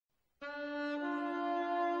Still,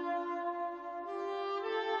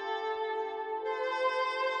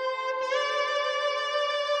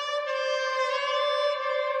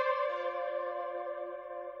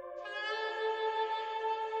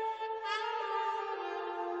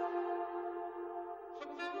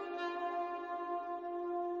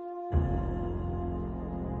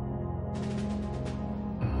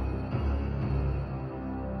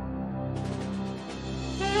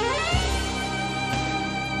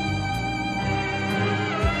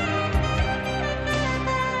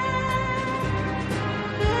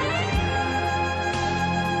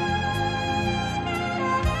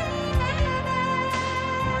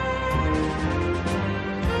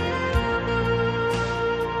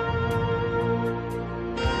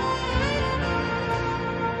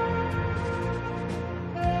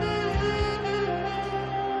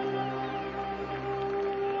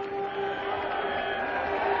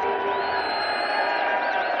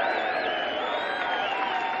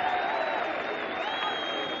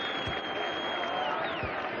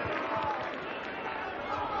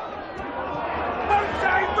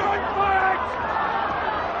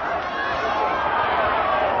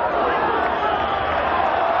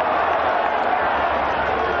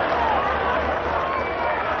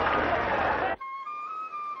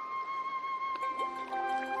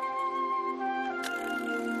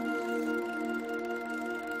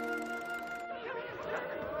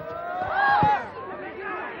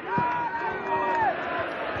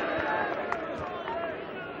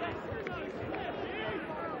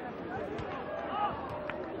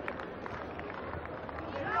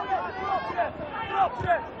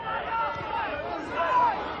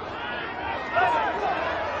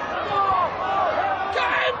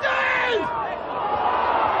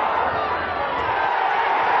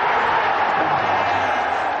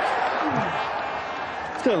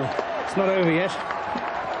 it's not over yet.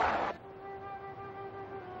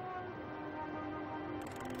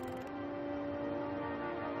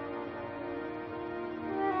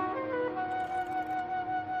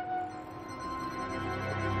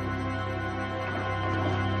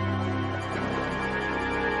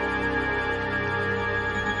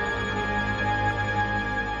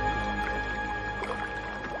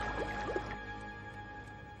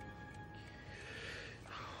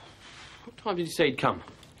 What time did you say he'd come?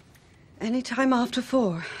 Any time after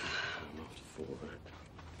 4. After 4, right.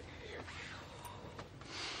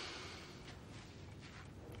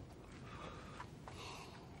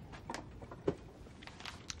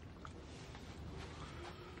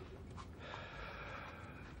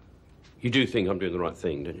 You do think I'm doing the right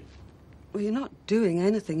thing, don't you? Well, you're not doing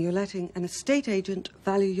anything. You're letting an estate agent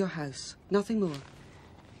value your house. Nothing more.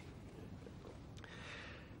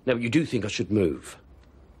 No, but you do think I should move?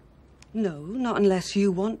 No, not unless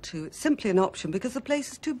you want to. It's simply an option because the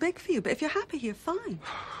place is too big for you. But if you're happy here, fine.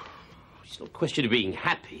 It's not a question of being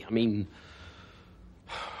happy. I mean,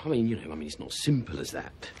 it's not simple as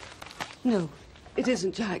that. No, it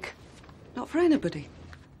isn't, Jack. Not for anybody.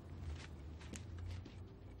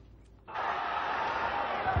 Shall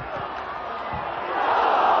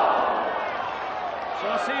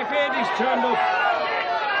I see if Eddie's turned up?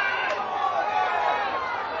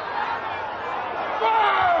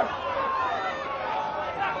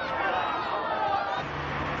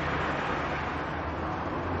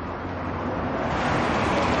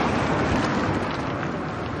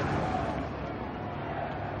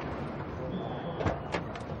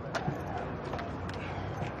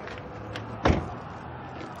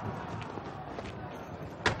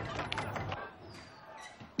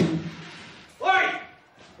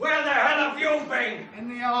 In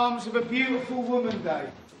the arms of a beautiful woman, Dave.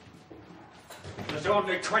 There's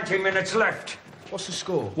only 20 minutes left. What's the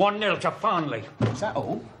score? 1-0 to Farnley. Is that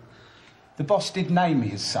all? The boss did name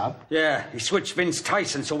me as sub. Yeah, he switched Vince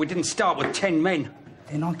Tyson, so we didn't start with 10 men.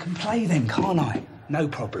 Then I can play then, can't I? No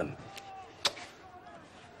problem.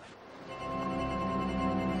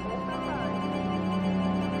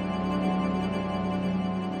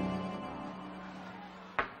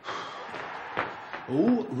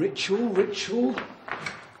 Oh, ritual.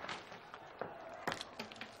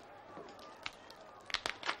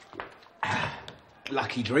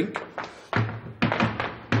 Lucky drink.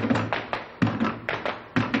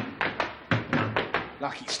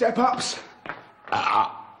 Lucky step-ups.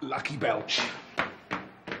 Lucky belch.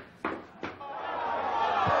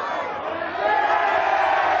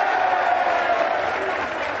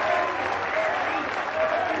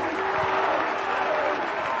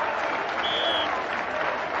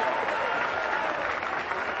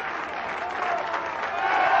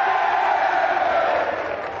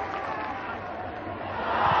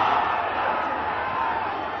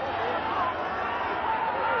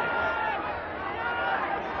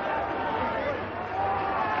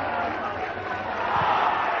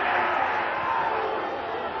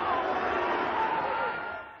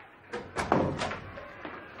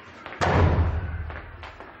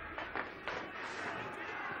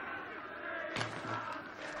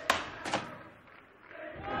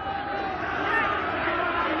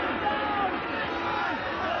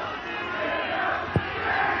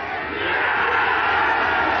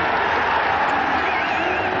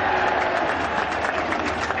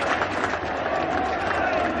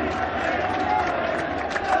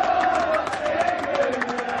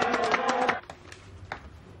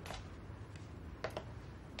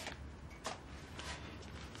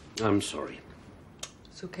 I'm sorry.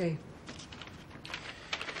 It's okay.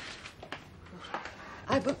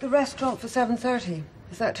 I booked the restaurant for 7:30.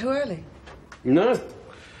 Is that too early? No.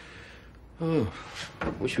 Oh,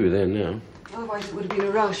 wish we were there now. Otherwise it would have been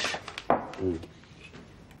a rush.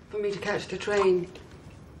 For me to catch the train.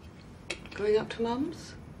 Going up to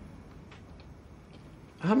Mum's?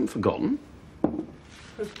 I haven't forgotten.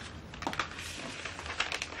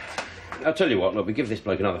 I'll tell you what, look, we give this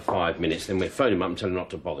bloke another 5 minutes, then we'll phone him up and tell him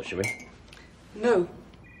not to bother, shall we? No.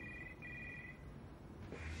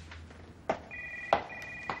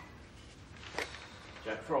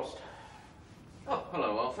 Jack Frost. Oh,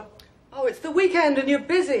 hello, Arthur. Oh, it's the weekend and you're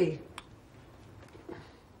busy.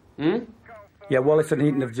 Yeah, Wallace and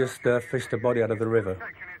Eaton have just fished a body out of the river.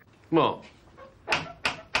 What?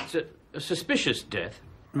 It's a suspicious death.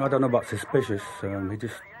 I don't know about suspicious. He apparently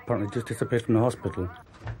just disappeared from the hospital.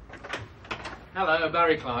 Hello,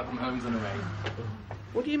 Barry Clark from Holmes and Array.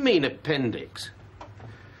 What do you mean, appendix?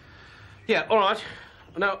 Yeah, all right.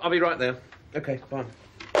 No, I'll be right there. OK, bye.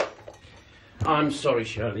 I'm sorry,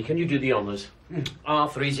 Shirley. Can you do the honours?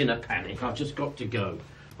 Arthur, he's in a panic. I've just got to go.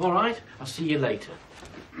 All right? I'll see you later.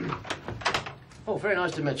 Oh, very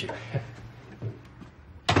nice to meet you.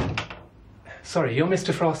 Sorry, you're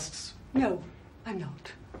Mr. Frost's... No, I'm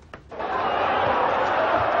not.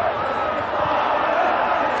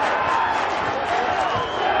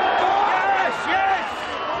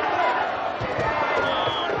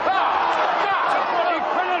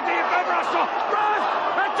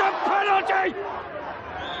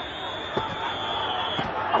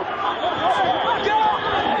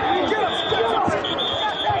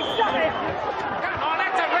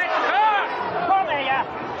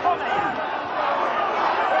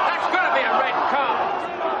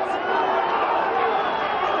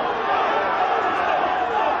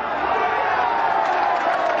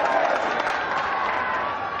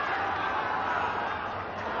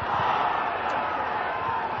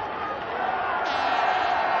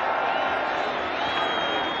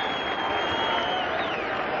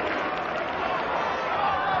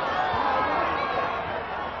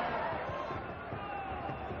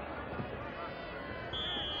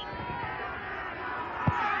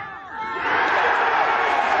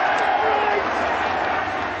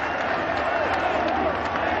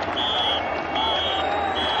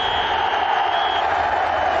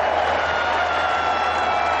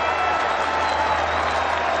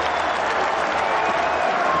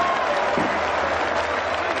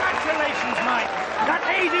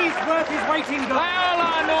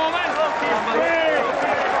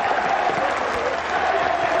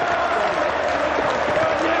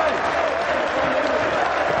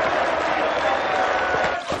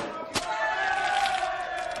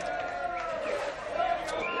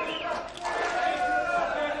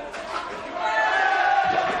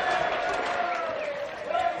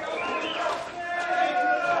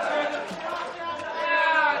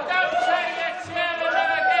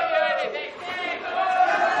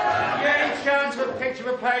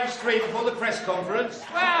 Before the press conference?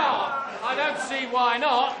 Well, I don't see why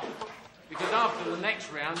not. Because after the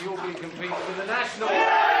next round, you'll be competing with the national...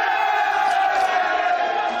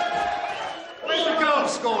 Where's the goal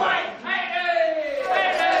scorer?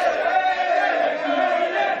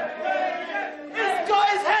 He's got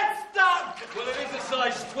his head stuck! Well, it is a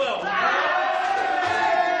size 12.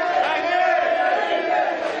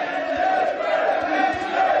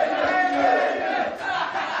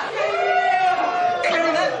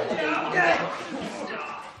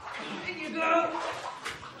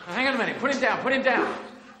 Hang on a minute. Put him down. Put him down.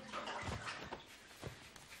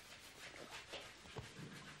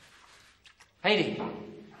 Haydee.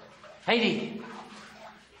 Haydee.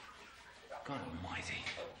 God almighty.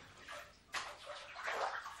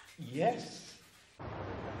 Yes.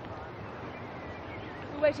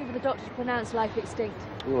 We're waiting for the doctor to pronounce life extinct.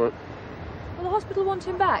 All right. Will the hospital want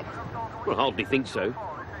him back? Well, I hardly think so.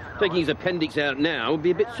 Taking his appendix out now would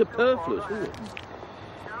be a bit superfluous, wouldn't it?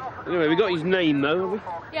 Anyway, we got his name, though, have we?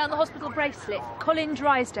 Yeah, on the hospital bracelet. Colin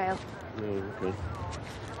Drysdale. Oh, OK. Is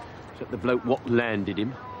that the bloke what landed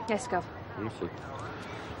him? Yes, Gov. I see.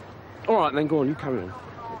 All right, then, go on, you carry on.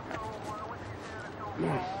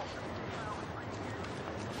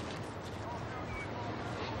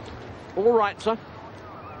 All right, sir?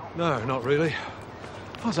 No, not really.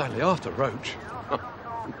 I was only after Roach.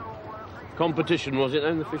 Competition, was it,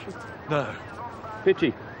 then, the fishing? No.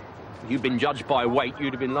 Pity. If you'd been judged by weight,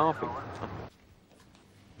 you'd have been laughing.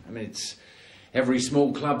 I mean, it's every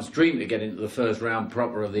small club's dream to get into the first round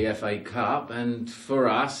proper of the FA Cup, and for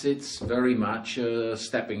us, it's very much a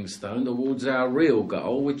stepping stone towards our real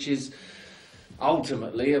goal, which is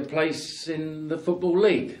ultimately a place in the Football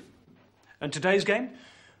League. And today's game?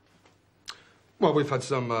 Well, we've had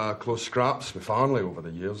some close scraps with Farnley over the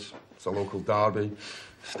years. It's a local derby.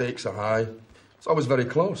 Stakes are high. It's always very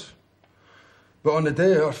close. But on the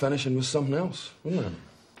day, our finishing was something else, wasn't it?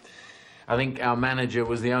 I think our manager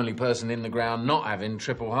was the only person in the ground not having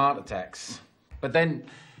triple heart attacks. But then,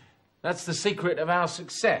 that's the secret of our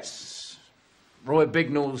success. Roy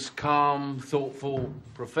Bignell's calm, thoughtful,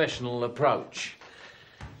 professional approach.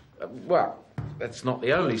 Well, that's not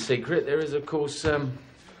the only secret. There is, of course,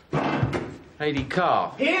 Hady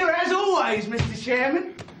Carr. Here, as always, Mr.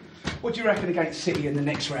 Chairman. What do you reckon against City in the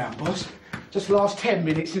next round, boss? Just last 10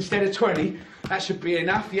 minutes instead of 20. That should be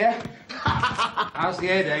enough, yeah? How's the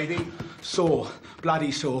head, Hady? Sore.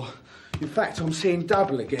 Bloody sore. In fact, I'm seeing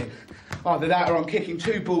double again. Either that or I'm kicking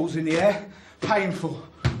 2 balls in the air. Painful.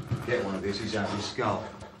 Get one of these, he's out of his skull.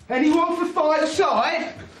 Anyone for fight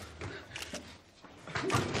aside?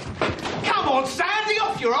 Come on, Sandy,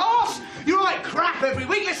 off your arse! You write crap every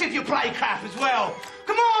week. Let's see if you play crap as well.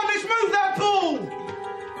 Come on, let's move that ball!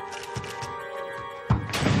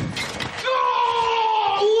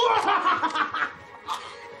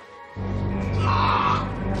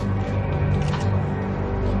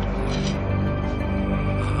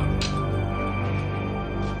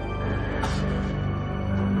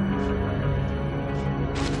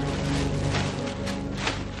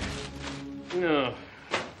 No.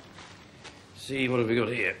 See, what have we got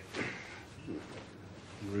here?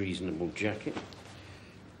 Reasonable jacket.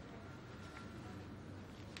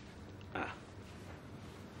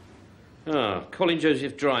 Colin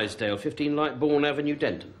Joseph Drysdale, 15 Lightbourne Avenue,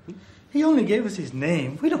 Denton. He only gave us his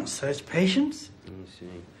name. We don't search patients. I see.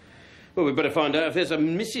 Well, we'd better find out if there's a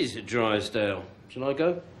Mrs. Drysdale. Shall I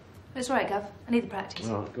go? That's right, Gov. I need the practice.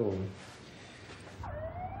 Oh, go on.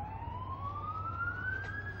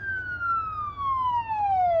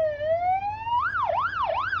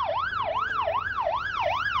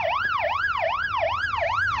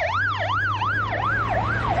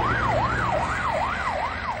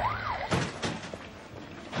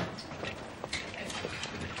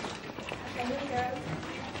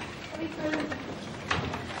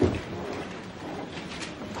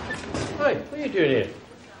 Hey, what are you doing here?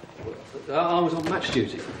 I was on match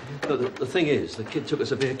duty. But the thing is, the kid took a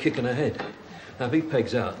severe kick in the head. Now, if he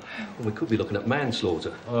pegs out, well, we could be looking at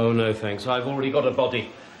manslaughter. Oh, no, thanks. I've already got a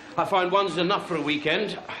body. I find one's enough for a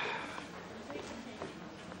weekend.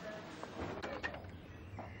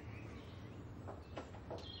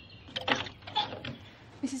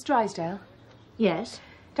 Mrs. Drysdale? Yes?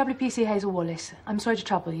 WPC Hazel Wallace. I'm sorry to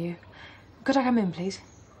trouble you. Could I come in, please?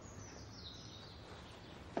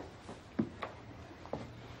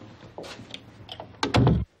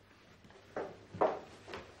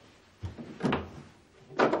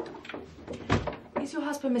 Is your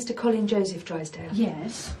husband Mr. Colin Joseph Drysdale?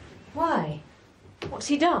 Yes. Why? What's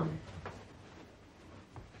he done?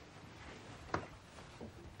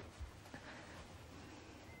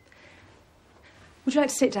 Would you like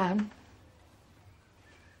to sit down?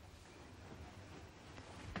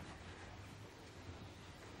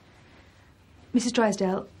 Mrs.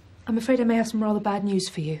 Drysdale, I'm afraid I may have some rather bad news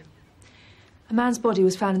for you. A man's body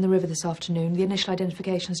was found in the river this afternoon. The initial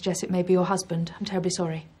identification suggests it may be your husband. I'm terribly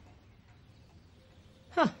sorry.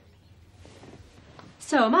 Huh.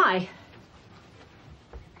 So am I.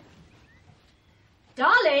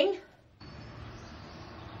 Darling!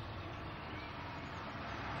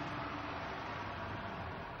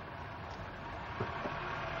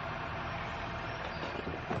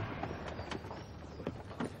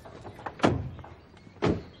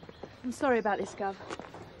 I'm sorry about this, Gov.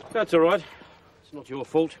 That's all right. It's not your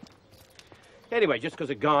fault. Anyway, just because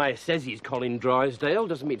a guy says he's Colin Drysdale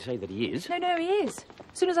doesn't mean to say that he is. No, he is.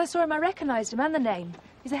 As soon as I saw him, I recognised him and the name.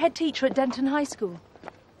 He's a head teacher at Denton High School.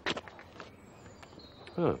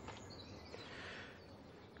 Oh.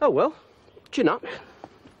 Oh, well, chin up.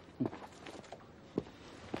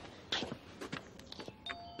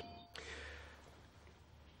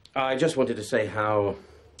 I just wanted to say how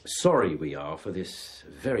sorry we are for this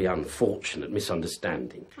very unfortunate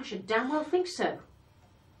misunderstanding. I should damn well think so.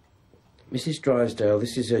 Mrs. Drysdale,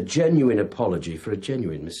 this is a genuine apology for a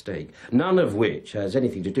genuine mistake, none of which has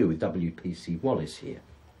anything to do with WPC Wallace here.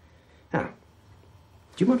 Now,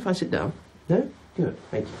 do you mind if I sit down? No? Good,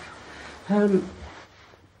 thank you.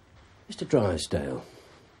 Mr. Drysdale,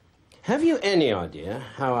 have you any idea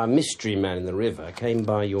how our mystery man in the river came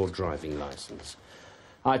by your driving licence?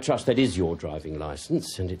 I trust that is your driving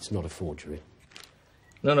licence and it's not a forgery.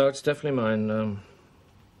 No, it's definitely mine.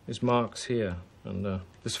 His mark's here, and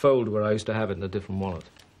this folder where I used to have it in a different wallet.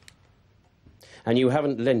 And you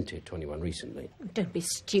haven't lent it to anyone recently? Don't be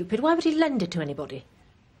stupid. Why would he lend it to anybody?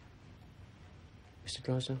 Mr.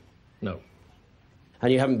 Drysdale? No.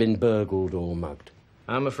 And you haven't been burgled or mugged?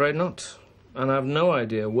 I'm afraid not. And I've no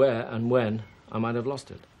idea where and when I might have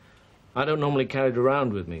lost it. I don't normally carry it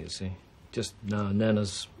around with me, you see. Just now and then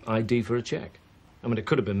as ID for a cheque. I mean, it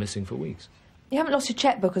could have been missing for weeks. You haven't lost your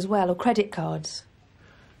chequebook as well, or credit cards?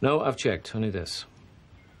 No, I've checked. Only this.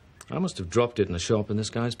 I must have dropped it in the shop and this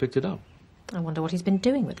guy's picked it up. I wonder what he's been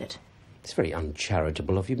doing with it. It's very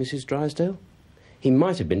uncharitable of you, Mrs. Drysdale. He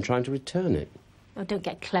might have been trying to return it. Oh, don't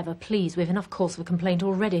get clever, please. We've enough cause for complaint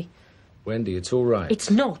already. Wendy, it's all right.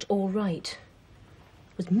 It's not all right.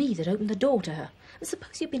 It was me that opened the door to her. And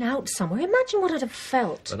suppose you'd been out somewhere. Imagine what I'd have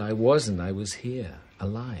felt. But I wasn't. I was here,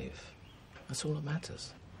 alive. That's all that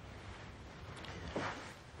matters.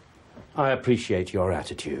 I appreciate your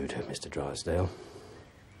attitude, Mr. Drysdale.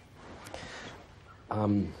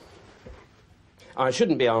 I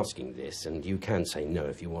shouldn't be asking this, and you can say no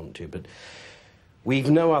if you want to, but we've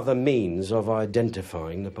no other means of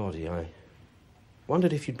identifying the body. I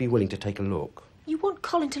wondered if you'd be willing to take a look. You want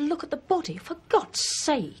Colin to look at the body? For God's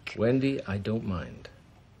sake. Wendy, I don't mind.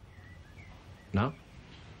 Now?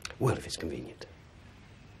 Well, if it's convenient.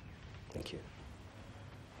 Thank you.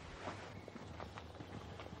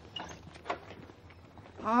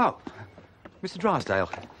 Oh, Mr. Drysdale.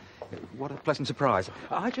 What a pleasant surprise.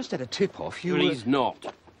 I just had a tip-off. You Please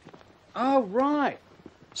not. Oh, right.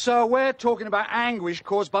 So we're talking about anguish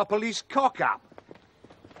caused by police cock-up.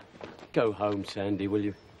 Go home, Sandy, will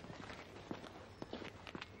you?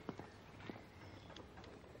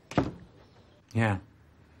 Yeah.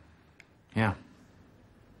 Yeah.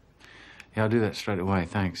 Yeah, I'll do that straight away,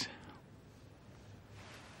 thanks.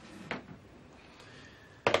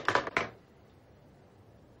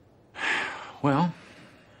 Well,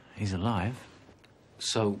 he's alive.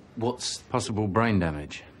 So, what's... Possible brain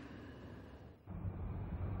damage.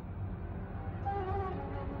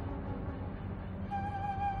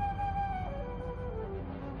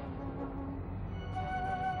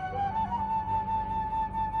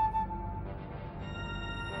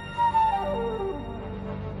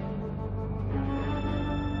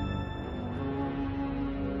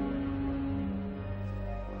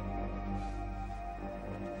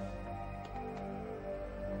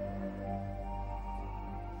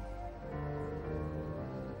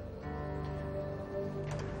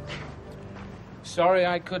 Sorry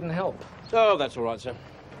I couldn't help. Oh, that's all right, sir.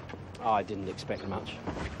 I didn't expect much.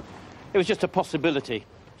 It was just a possibility.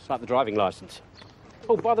 It's like the driving licence.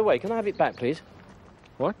 Oh, by the way, can I have it back, please?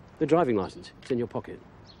 What? The driving licence. It's in your pocket.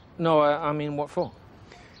 No, I mean, what for?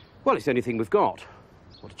 Well, it's the only thing we've got.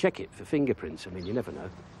 Want to check it for fingerprints. I mean, you never know.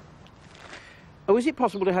 Oh, is it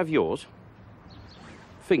possible to have yours?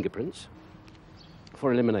 Fingerprints.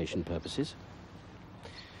 For elimination purposes.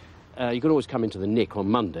 You can always come into the Nick on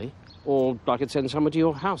Monday. Or I could send someone to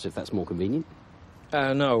your house if that's more convenient.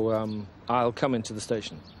 No, I'll come into the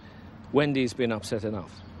station. Wendy's been upset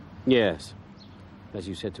enough. Yes. As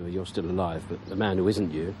you said to her, you're still alive, but the man who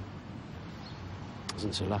isn't you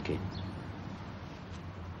isn't so lucky.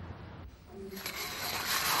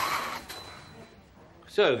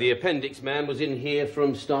 So, the appendix man was in here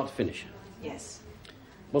from start to finish? Yes.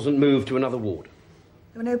 Wasn't moved to another ward?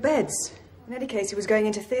 There were no beds. In any case, he was going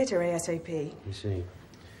into theatre ASAP. I see.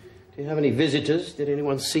 Do you have any visitors? Did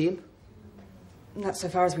anyone see him? Not so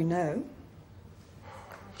far as we know.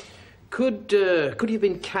 Could he have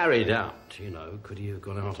been carried out, you know? Could he have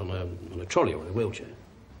gone out on a trolley or a wheelchair?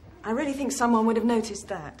 I really think someone would have noticed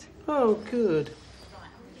that. Oh, good.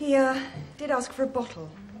 He, did ask for a bottle.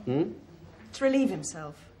 Hmm? To relieve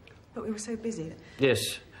himself. But we were so busy that...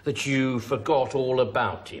 Yes, that you forgot all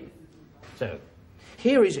about him. So,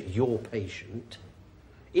 here is your patient,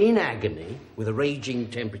 in agony, with a raging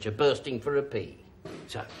temperature, bursting for a pee.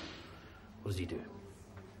 So, what does he do?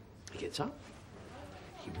 He gets up,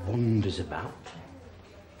 he wanders about,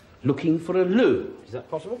 looking for a loo. Is that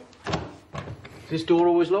possible? Is this door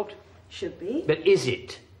always locked? Should be. But is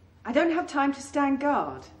it? I don't have time to stand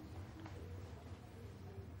guard.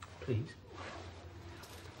 Please.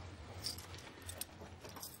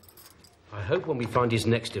 I hope when we find his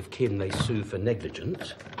next of kin, they sue for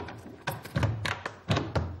negligence.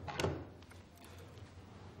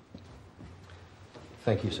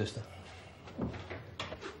 Thank you, sister.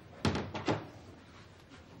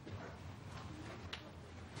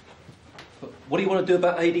 What do you want to do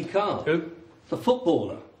about A.D. Carr? Who? The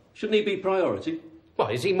footballer. Shouldn't he be priority?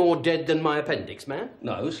 Why, is he more dead than my appendix, man?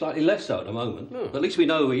 No, slightly less so at the moment. But at least we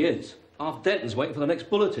know who he is. Half Denton's waiting for the next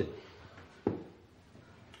bulletin.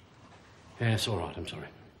 Yes, all right, I'm sorry.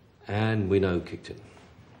 And we know who kicked him.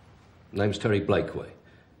 Name's Terry Blakeway.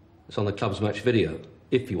 It's on the club's match video,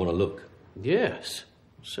 if you want to look. Yes,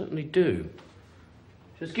 certainly do.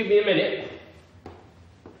 Just give me a minute.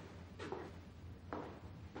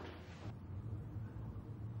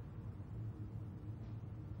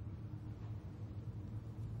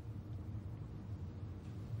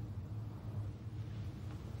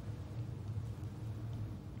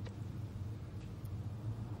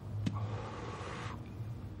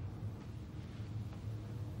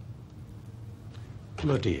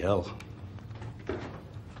 Bloody hell.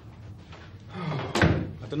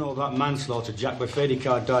 I don't know about manslaughter, Jack, but if Eddie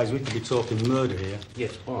Carr dies, we could be talking murder here.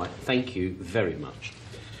 Yes, all right. Thank you very much.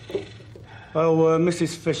 Oh,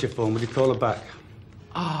 Mrs. Fisher phoned. Would you call her back?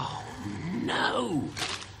 Oh, no.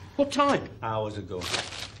 What time? Hours ago.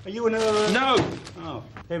 Are you in her... No. Oh,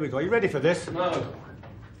 here we go. You ready for this? No.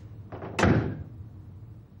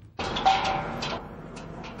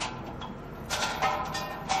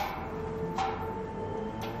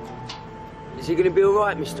 Is he going to be all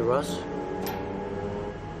right, Mr. Ross?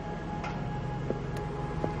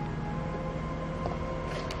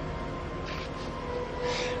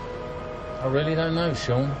 I really don't know,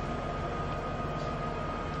 Sean.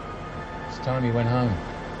 It's time he went home.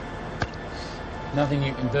 Nothing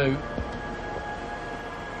you can do.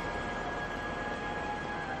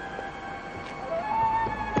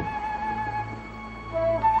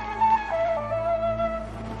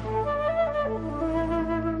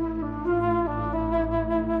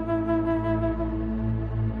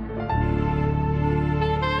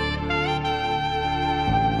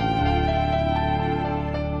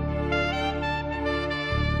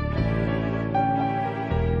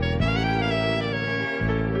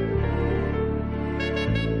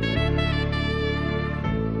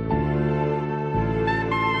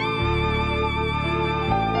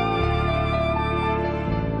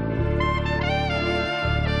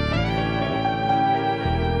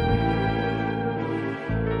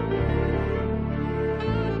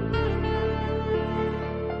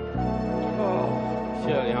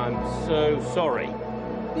 Sorry.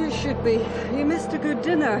 You should be. You missed a good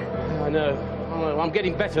dinner. I know. I'm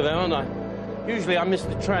getting better, though, aren't I? Usually I miss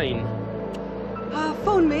the train.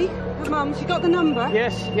 Phone me at Mum's. You got the number?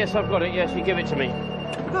 Yes, I've got it. Yes, you give it to me.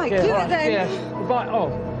 Right, yeah, give right, it then. Yeah. Goodbye.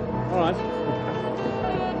 Oh, all right.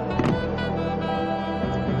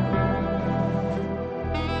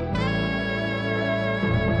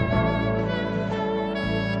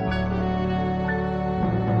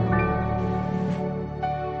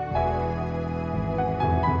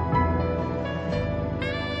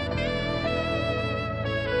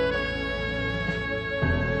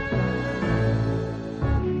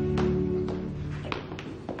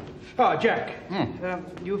 Ah, Jack.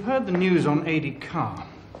 You've heard the news on A.D. Carr.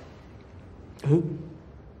 Who?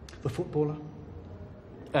 The footballer?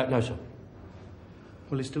 No, sir.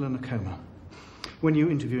 Well, he's still in a coma. When you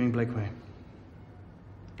interviewing Blakeway?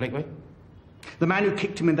 Blakeway? The man who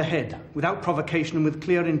kicked him in the head, without provocation and with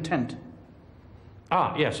clear intent.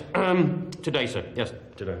 Ah, yes. Today, sir. Yes,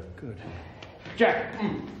 today. Good. Jack.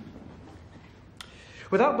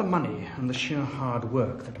 Without the money and the sheer hard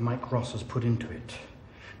work that Mike Ross has put into it,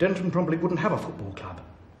 Denton probably wouldn't have a football club.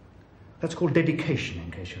 That's called dedication, in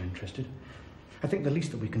case you're interested. I think the least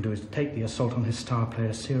that we can do is to take the assault on his star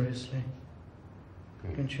player seriously.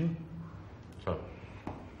 Don't you? So.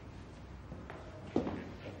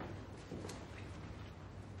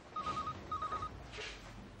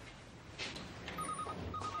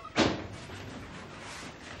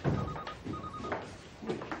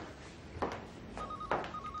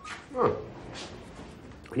 Oh.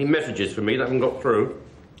 Any messages for me that haven't got through?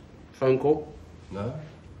 Phone call? No.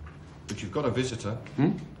 But you've got a visitor.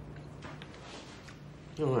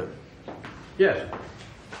 All right. Yes.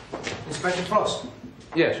 Inspector Frost.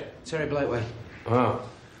 Yes. Terry Blakeway. Ah.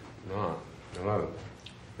 Ah. Hello.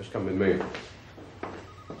 Just come with me.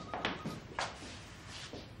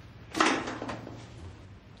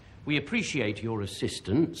 We appreciate your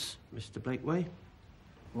assistance, Mr. Blakeway.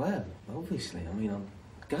 Well, obviously. I mean, I'm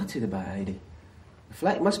gutted about Adi. The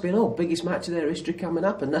Fleck must be an old biggest match of their history coming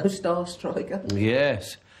up and no star striker.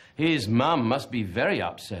 Yes. His mum must be very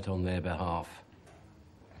upset on their behalf.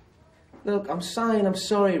 Look, I'm saying I'm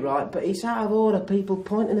sorry, right, but it's out of order people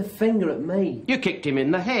pointing a finger at me. You kicked him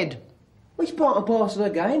in the head. Which part and parcel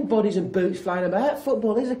of the game? Bodies and boots flying about.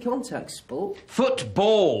 Football is a contact sport.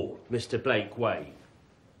 Football, Mr. Blakeway.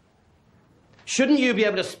 Shouldn't you be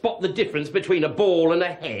able to spot the difference between a ball and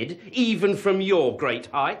a head, even from your great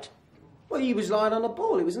height? Well, he was lying on the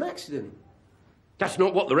ball. It was an accident. That's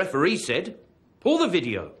not what the referee said. Or the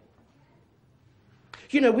video.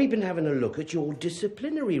 You know, we've been having a look at your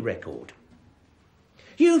disciplinary record.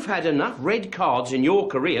 You've had enough red cards in your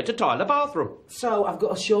career to tile a bathroom. So, I've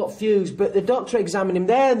got a short fuse, but the doctor examined him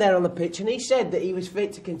there and there on the pitch, and he said that he was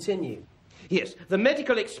fit to continue. Yes, the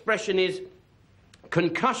medical expression is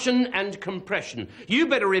concussion and compression. You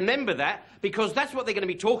better remember that, because that's what they're going to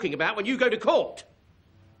be talking about when you go to court.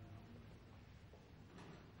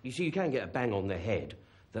 You see, you can get a bang on the head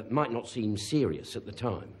that might not seem serious at the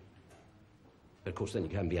time. Of course, then you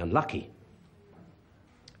can be unlucky.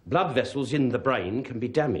 Blood vessels in the brain can be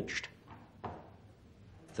damaged.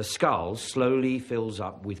 The skull slowly fills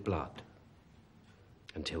up with blood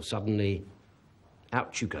until suddenly,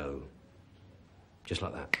 out you go. Just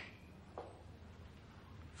like that.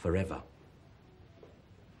 Forever.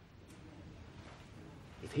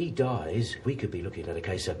 If he dies, we could be looking at a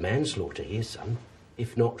case of manslaughter here, son,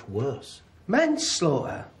 if not worse.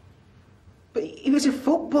 Manslaughter? But it was a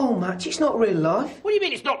football match, it's not real life. What do you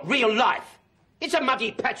mean it's not real life? It's a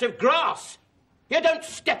muddy patch of grass. You don't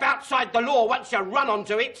step outside the law once you run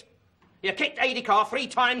onto it. You kicked Adikar 3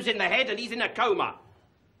 times in the head and he's in a coma.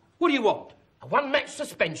 What do you want? A one-match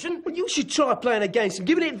suspension? Well, you should try playing against him,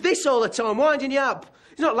 giving it this all the time, winding you up.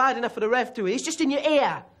 It's not loud enough for the ref to hear, it's just in your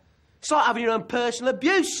ear. It's like having your own personal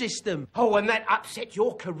abuse system. Oh, and that upset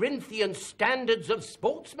your Corinthian standards of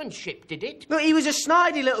sportsmanship, did it? Look, he was a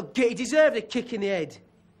snidey little git. He deserved a kick in the head.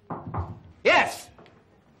 Yes!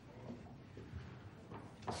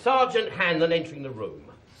 Sergeant Hanlon entering the room.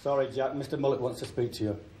 Sorry, Jack. Mr. Mullet wants to speak to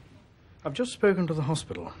you. I've just spoken to the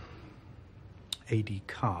hospital. A.D.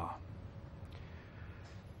 Carr.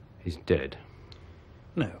 He's dead.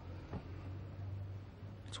 No.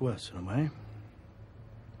 It's worse in a way.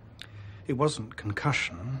 It wasn't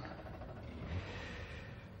concussion.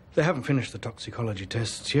 They haven't finished the toxicology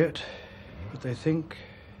tests yet, but they think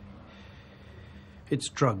it's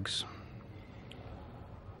drugs.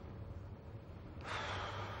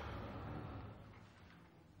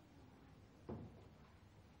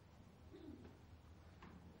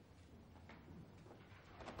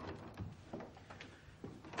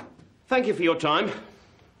 Thank you for your time.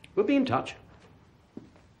 We'll be in touch.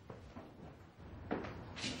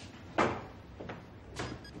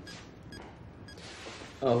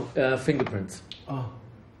 Oh, fingerprints. Oh.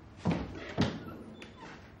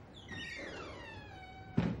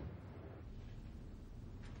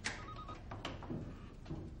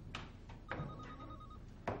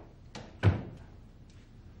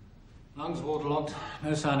 Lungs waterlogged,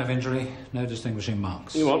 no sign of injury, no distinguishing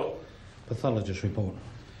marks. You what? Pathologist report.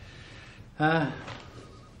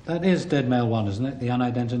 That is dead male 1, isn't it? The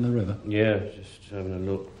unidentified in the river? Yeah, just having a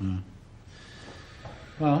look.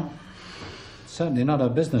 Well, certainly not a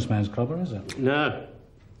businessman's cropper, is it? No,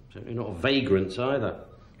 certainly not a vagrant's either.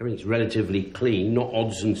 Everything's relatively clean, not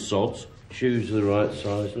odds and sods. Shoes are the right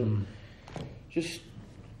size. Just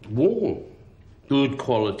worn. Good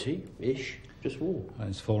quality-ish, just worn. Well,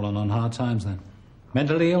 it's fallen on hard times, then.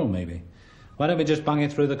 Mentally ill, maybe. Why don't we just bung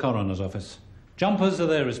it through the coroner's office? Jumpers are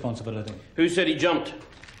their responsibility. Who said he jumped?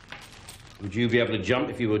 Would you be able to jump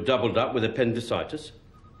if you were doubled up with appendicitis?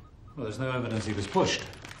 Well, there's no evidence he was pushed.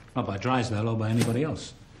 Not by Drysdale or by anybody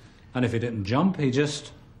else. And if he didn't jump, he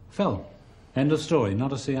just fell. End of story,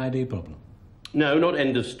 not a CID problem. No, not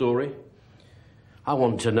end of story. I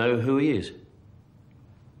want to know who he is.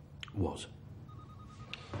 Was.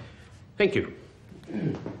 Thank you.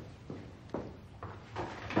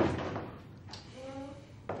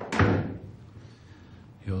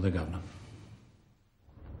 You're the governor.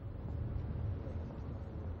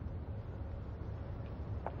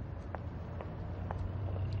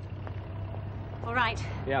 All right.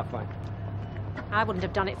 Yeah, fine. I wouldn't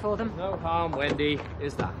have done it for them. No harm, Wendy,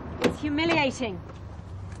 is that? It's humiliating.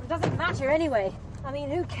 It doesn't matter anyway. I mean,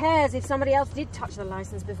 who cares if somebody else did touch the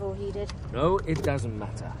license before he did? No, it doesn't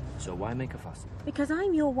matter. So why make a fuss? Because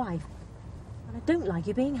I'm your wife, and I don't like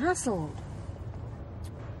you being hassled.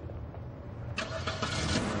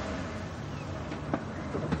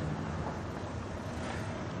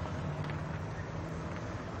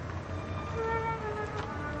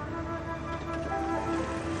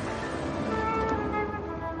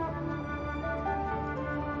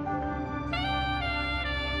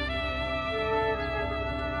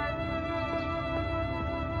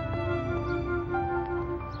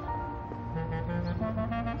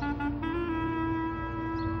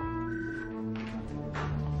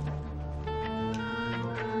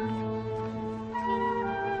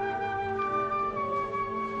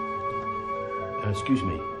 Excuse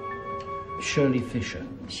me. Shirley Fisher.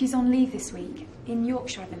 She's on leave this week. In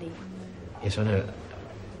Yorkshire, I believe. Yes, I know.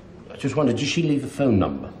 I just wondered, did she leave a phone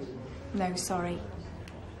number? No, sorry.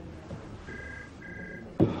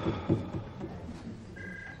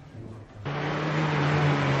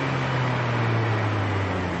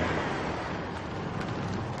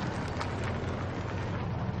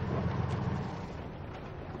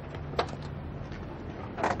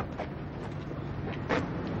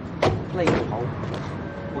 Please, Paul.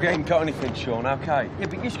 We ain't got anything, Sean, okay? Yeah,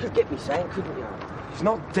 but you could get me saying, couldn't you? He's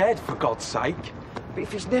not dead, for God's sake. But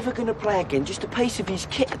if he's never going to play again, just a piece of his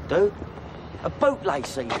kit would do. A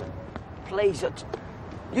bootlace even. Please,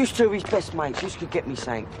 you two are his best mates. You could get me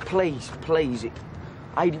saying, please, please.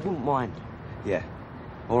 Aidy wouldn't mind. Yeah.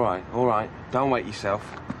 All right. Don't wait yourself.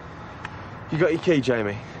 You got your key,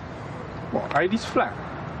 Jamie? What, Aidy's flat?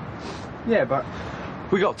 Yeah, but...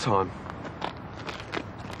 We got time.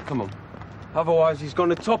 Come on. Otherwise, he's going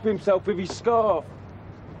to top himself with his scarf.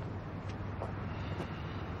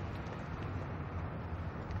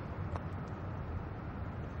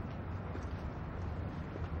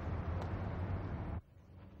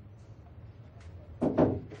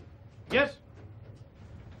 Yes?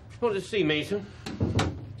 What does it see, Mason?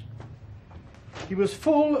 He was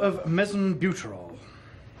full of mesenbuterol,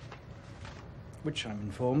 which I'm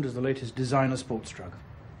informed is the latest designer sports drug.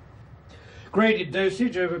 Graded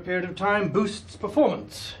dosage over a period of time boosts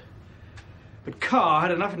performance. But Carr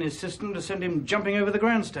had enough in his system to send him jumping over the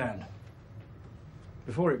grandstand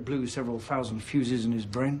before it blew several thousand fuses in his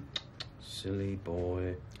brain. Silly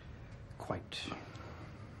boy. Quite.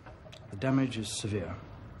 The damage is severe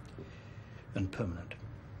and permanent.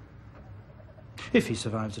 If he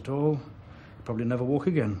survives at all, he'll probably never walk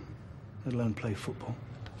again, let alone play football.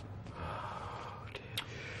 Oh, dear.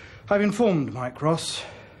 I've informed Mike Ross.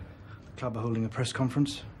 The club are holding a press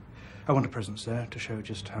conference. I want a presence there to show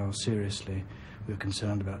just how seriously we're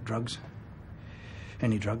concerned about drugs.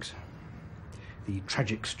 Any drugs. The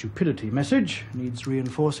tragic stupidity message needs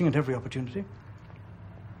reinforcing at every opportunity.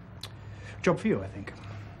 Job for you, I think.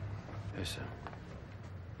 Yes, sir.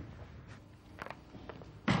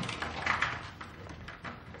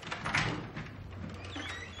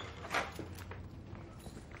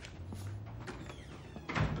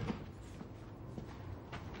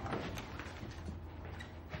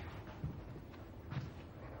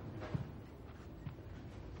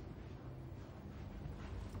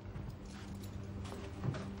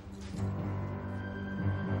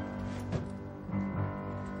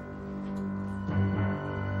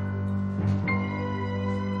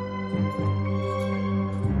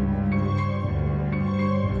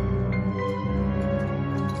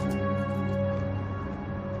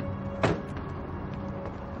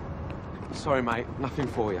 Sorry, mate. Nothing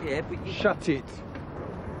for you. Yeah, but you... Shut it.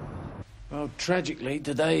 Well, tragically,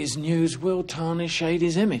 today's news will tarnish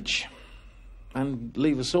Aidy's image and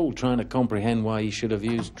leave us all trying to comprehend why he should have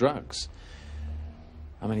used drugs.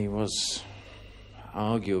 I mean, he was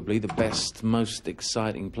arguably the best, most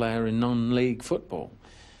exciting player in non-league football.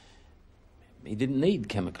 He didn't need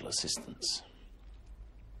chemical assistance.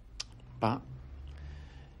 But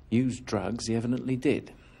use drugs he evidently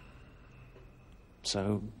did.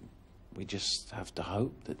 So we just have to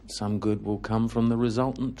hope that some good will come from the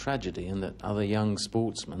resultant tragedy and that other young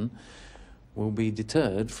sportsmen will be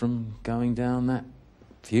deterred from going down that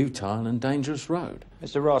futile and dangerous road.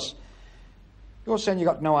 Mr. Ross, you're saying you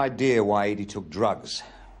got no idea why Aidy took drugs.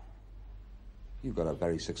 You've got a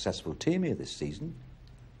very successful team here this season.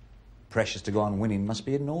 Pressures to go on winning must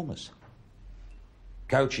be enormous.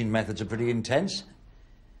 Coaching methods are pretty intense.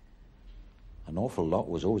 An awful lot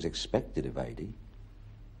was always expected of Aidy.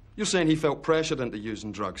 You're saying he felt pressured into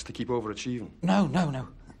using drugs to keep overachieving? No.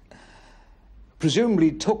 Presumably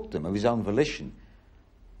he took them of his own volition.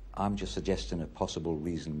 I'm just suggesting a possible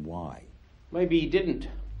reason why. Maybe he didn't.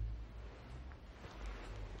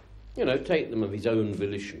 You know, take them of his own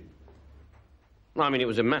volition. I mean, it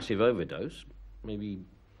was a massive overdose. Maybe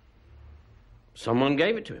someone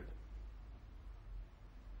gave it to him.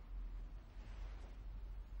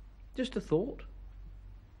 Just a thought.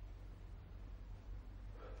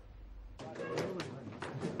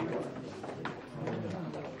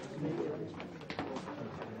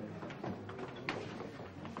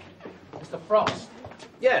 Mr. Frost.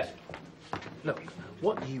 Yes. Look,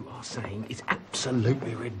 what you are saying is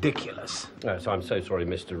absolutely ridiculous. Yes, I'm so sorry,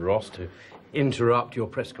 Mr. Ross, to interrupt your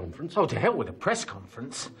press conference. Oh, to hell with a press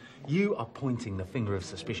conference. You are pointing the finger of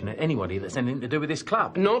suspicion at anybody that's anything to do with this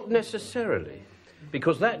club. Not necessarily,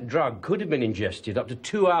 because that drug could have been ingested up to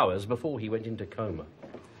 2 hours before he went into coma.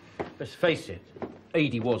 Let's face it,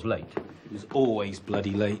 Aidy was late. He was always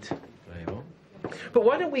bloody late. There you are. But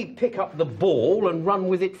why don't we pick up the ball and run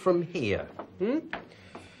with it from here?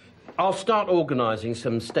 I'll start organising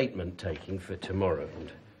some statement-taking for tomorrow,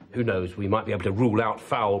 and who knows, we might be able to rule out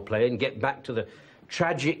foul play and get back to the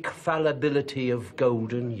tragic fallibility of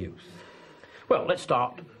golden youth. Well, let's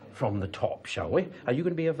start from the top, shall we? Are you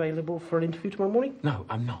going to be available for an interview tomorrow morning? No,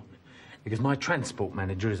 I'm not. Because my transport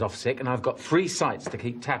manager is off sick and I've got 3 sites to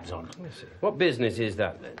keep tabs on. I see. What business is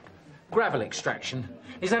that, then? Gravel extraction.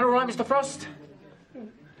 Is that all right, Mr. Frost?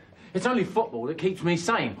 It's only football that keeps me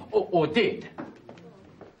sane, or did.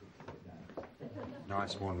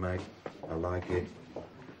 Nice one, mate. I like it.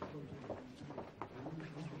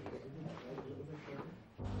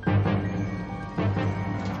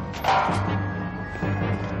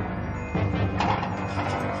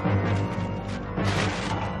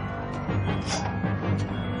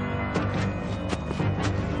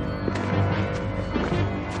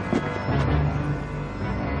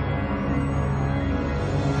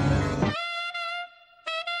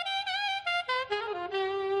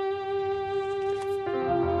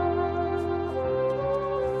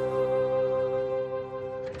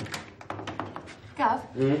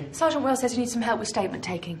 Gov, Sergeant Wells says you need some help with statement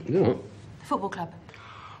taking. Yeah. The football club.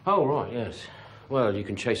 Oh, right, yes. Well, you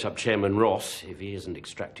can chase up Chairman Ross if he isn't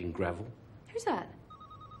extracting gravel. Who's that?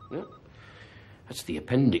 Yeah. That's the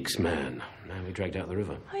appendix man. Now we dragged out the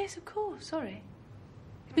river. Oh, yes, of course. Sorry.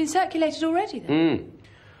 It's been circulated already, then?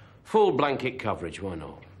 Full blanket coverage, why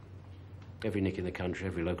not? Every nick in the country,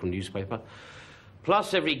 every local newspaper.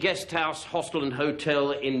 Plus every guest house, hostel and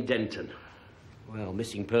hotel in Denton. Well,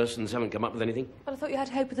 missing persons haven't come up with anything. Well, I thought you had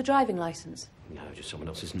hope with the driving licence. No, just someone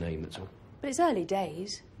else's name, that's all. But it's early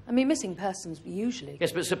days. I mean, missing persons usually...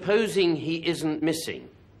 Yes, but supposing he isn't missing,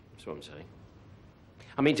 that's what I'm saying.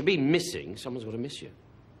 I mean, to be missing, someone's got to miss you.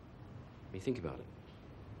 I mean, think about it.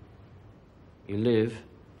 You live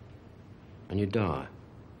and you die.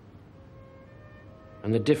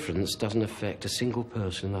 And the difference doesn't affect a single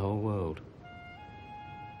person in the whole world.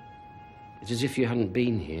 It's as if you hadn't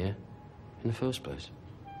been here in the first place.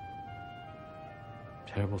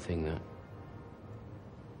 Terrible thing, that.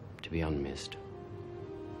 To be unmissed.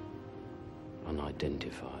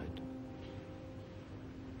 Unidentified.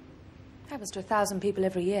 Happens to 1,000 people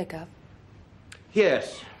every year, Gov.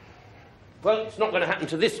 Yes. Well, it's not going to happen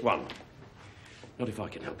to this one. Not if I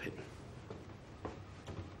can help it.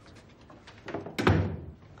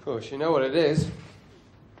 Of course, you know what it is.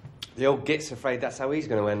 The old git's afraid that's how he's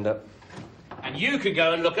going to end up. And you could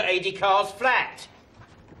go and look at A.D. Carr's flat.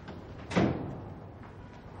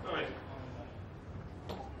 Right.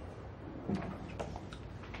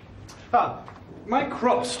 Mike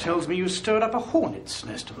Ross tells me you stirred up a hornet's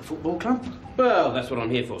nest at the football club. Well, that's what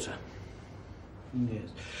I'm here for, sir. Yes.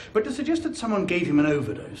 But to suggest that someone gave him an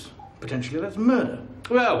overdose, potentially that's murder.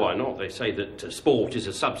 Well, why not? They say that sport is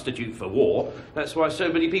a substitute for war. That's why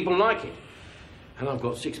so many people like it. And I've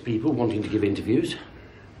got 6 people wanting to give interviews.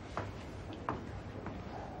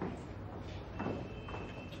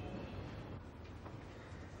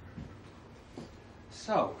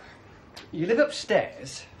 So, you live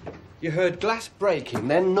upstairs, you heard glass breaking,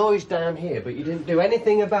 then noise down here, but you didn't do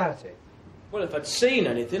anything about it. Well, if I'd seen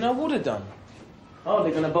anything, I would have done.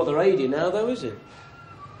 Hardly going to bother AD now, though, is it?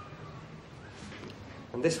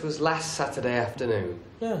 And this was last Saturday afternoon?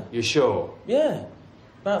 Yeah. You sure? Yeah,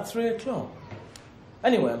 about 3 o'clock.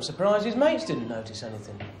 Anyway, I'm surprised his mates didn't notice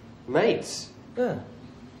anything. Mates? Yeah.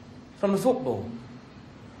 From the football.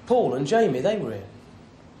 Paul and Jamie, they were here.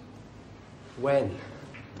 When?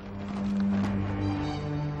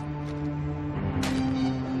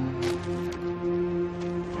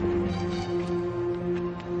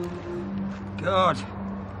 God,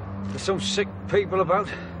 there's some sick people about.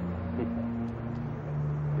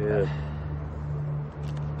 Yeah.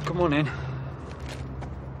 Come on in.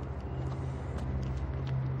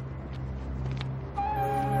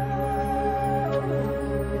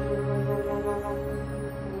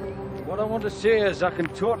 What I want to say is I can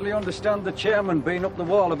totally understand the chairman being up the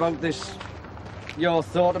wall about this. Your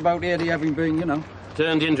thought about Eddie having been, you know...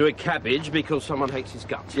 Turned into a cabbage because someone hates his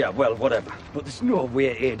guts. Yeah, well, whatever. But there's no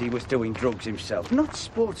way Eddie was doing drugs himself. Not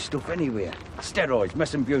sports stuff anywhere. Steroids,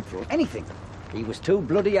 mesambuterol, anything. He was too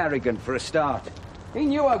bloody arrogant for a start. He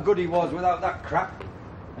knew how good he was without that crap.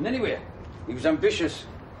 And anyway, he was ambitious.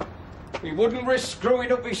 He wouldn't risk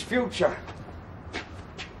screwing up his future.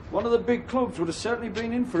 One of the big clubs would have certainly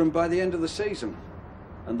been in for him by the end of the season.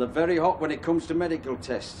 And they're very hot when it comes to medical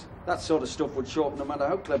tests. That sort of stuff would show up no matter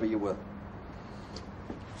how clever you were.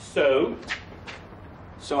 So?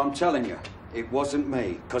 So I'm telling you, it wasn't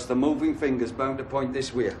me, because the moving finger's bound to point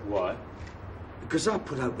this way. Why? Because I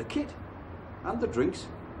put out the kit. And the drinks.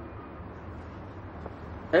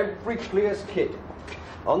 Every player's kit.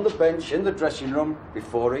 On the bench, in the dressing room,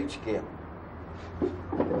 before each game.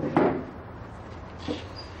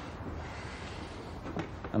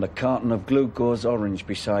 And a carton of glucose orange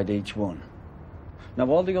beside each one. Now,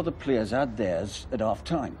 all the other players had theirs at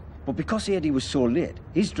half-time. But because Eddie was so late,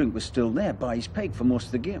 his drink was still there by his peg for most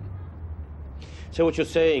of the game. So what you're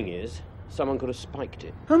saying is, someone could have spiked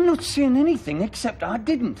it? I'm not saying anything except I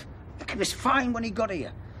didn't. He was fine when he got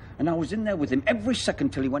here. And I was in there with him every second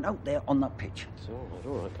till he went out there on that pitch. It's all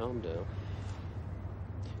right, calm down.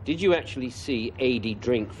 Did you actually see Ady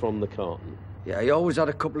drink from the carton? Yeah, he always had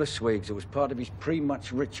a couple of swigs. It was part of his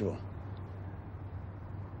pre-match ritual.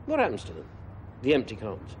 What happens to them? The empty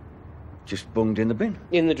cartons? Just bunged in the bin.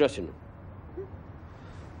 In the dressing room?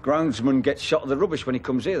 Groundsman gets shot of the rubbish when he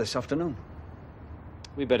comes here this afternoon.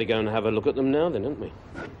 We better go and have a look at them now then, haven't we?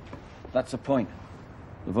 That's the point.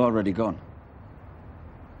 They've already gone.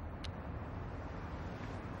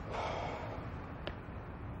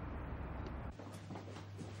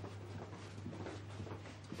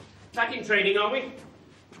 Back in training, are we?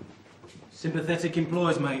 Sympathetic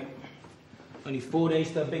employers, mate. Only 4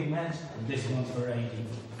 days to a big match, and this one's for 80.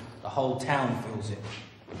 The whole town feels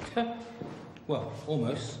it. Well,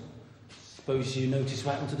 almost. Suppose you noticed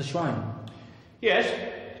what happened to the shrine? Yes.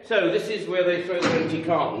 So, this is where they throw their empty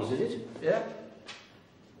cartons, is it? Yeah.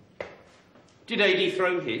 Did Ady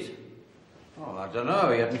throw his? Oh, I don't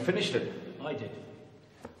know. He hadn't finished it. I did.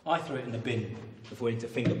 I threw it in the bin before into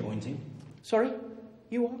finger pointing. Sorry?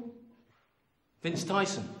 You what? Vince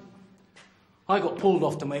Tyson. I got pulled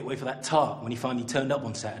off to make way for that tart when he finally turned up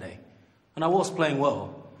on Saturday. And I was playing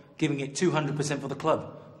well, giving it 200% for the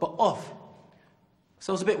club, but off.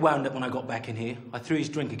 So I was a bit wound up when I got back in here. I threw his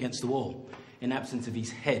drink against the wall. In absence of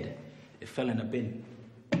his head, it fell in a bin.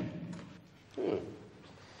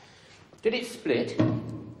 Did it split?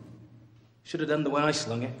 Should have done the way I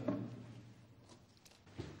slung it.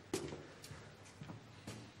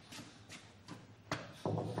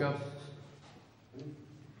 Go.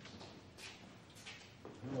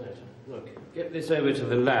 Right, look, get this over to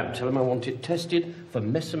the lab. Tell them I want it tested for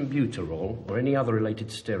mesambuterol or any other related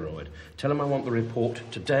steroid. Tell them I want the report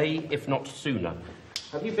today, if not sooner.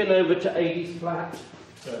 Have you been over to Ady's flat?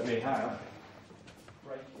 Certainly have.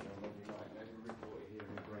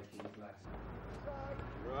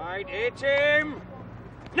 Right, hit him!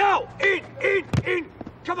 Now! In!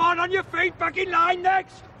 Come on your feet, back in line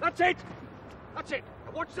next! That's it!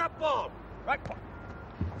 Watch that ball! Right,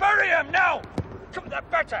 bury him now! Come on,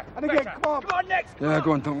 better! And again, come on! Come on, next! Yeah,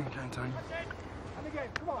 go on, Tom. Can't time. And again,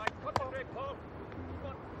 come on! Concentrate, Paul! Come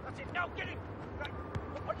on, that's it, now get him!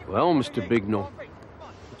 Right. Well, Mr. Bignell,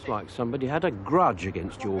 looks like somebody had a grudge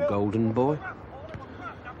against your golden boy.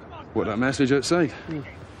 What, that message outside?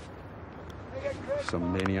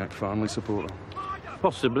 Some maniac family supporter.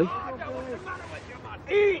 Possibly.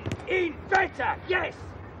 In, better, yes!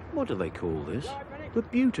 What do they call this? The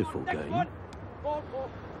beautiful game?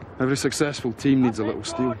 Every successful team needs a little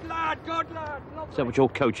steel. Is that what your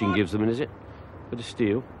coaching gives them, is it? Bit of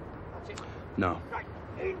steel? No.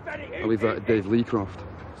 I'll leave that to Dave Leecroft.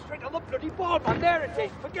 Straight on the bloody ball, man. There it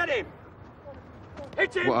is. Forget him.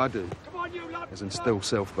 Hit him. What I do Come on, you lot. is instill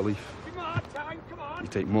self-belief. Give him a hard time. Come on. You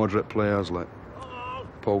take moderate players like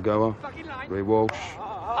Paul Gower, Ray Walsh, Dean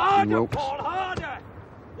Harder, Wilkes, Paul, harder.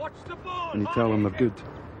 Watch the ball. and you tell them they're good.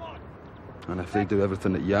 And if they do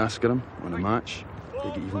everything that you ask of them on a match, they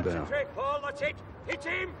get even better. Concentrate, Paul. That's it. Hit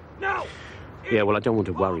him now. Yeah, well, I don't want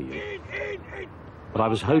to worry you. But I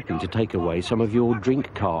was hoping to take away some of your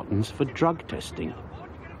drink cartons for drug testing.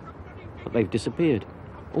 But they've disappeared.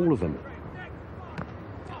 All of them.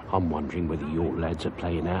 I'm wondering whether your lads are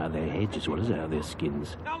playing out of their heads as well as out of their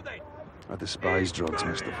skins. I despise drugs,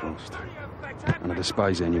 Mr. Frost. And I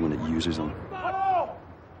despise anyone that uses them.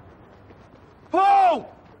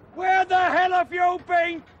 Paul! Where the hell have you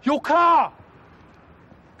been? Your car!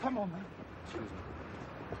 Come on, man.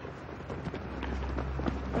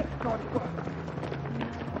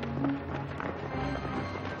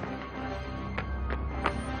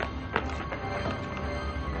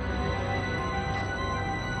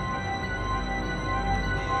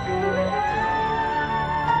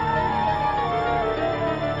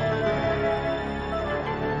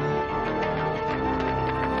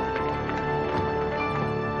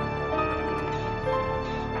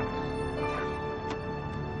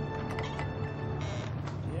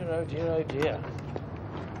 Oh dear.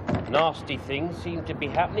 Nasty things seem to be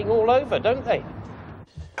happening all over, don't they?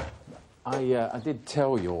 I did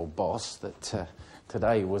tell your boss that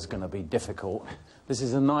today was going to be difficult. This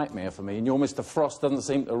is a nightmare for me, and your Mr. Frost doesn't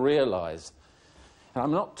seem to realise. And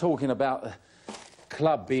I'm not talking about the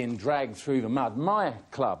club being dragged through the mud. My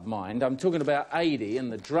club, mind. I'm talking about Ady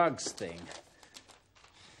and the drugs thing.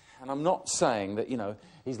 And I'm not saying that, you know,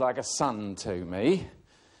 he's like a son to me.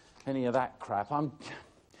 Any of that crap.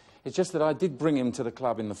 It's just that I did bring him to the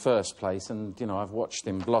club in the first place, and, you know, I've watched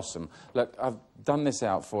him blossom. Look, I've done this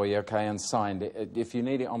out for you, OK, and signed it. If you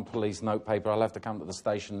need it on police notepaper, I'll have to come to the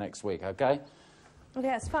station next week, OK? Oh,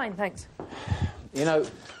 yeah, it's fine, thanks. You know,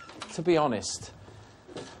 to be honest,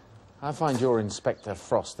 I find your Inspector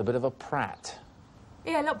Frost a bit of a prat.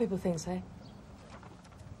 Yeah, a lot of people think so.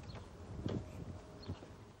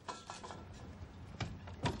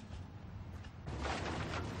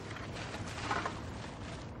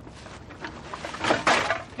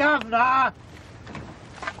 Governor!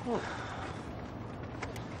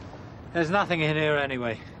 There's nothing in here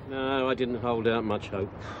anyway. No, I didn't hold out much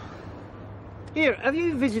hope. Here, have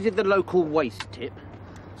you visited the local waste tip?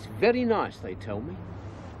 It's very nice, they tell me.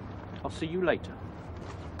 I'll see you later.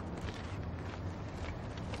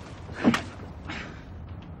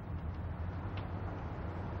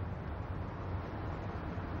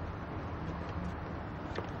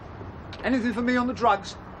 Anything for me on the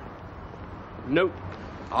drugs? Nope.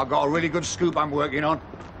 I've got a really good scoop I'm working on.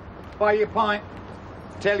 Buy you a pint.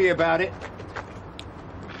 Tell you about it.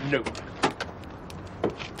 Nope.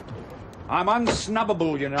 I'm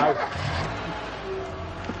unsnubbable, you know.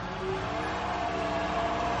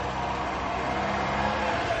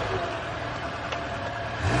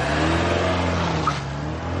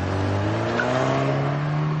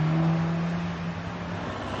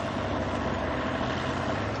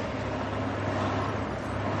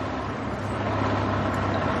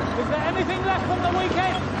 Is there anything left from the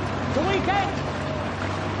weekend? The weekend?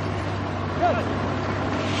 Good.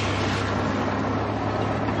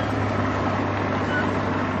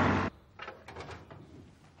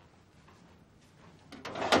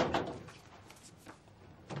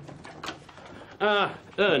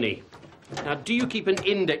 Ernie, now do you keep an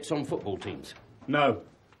index on football teams? No.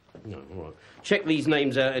 No, all right. Check these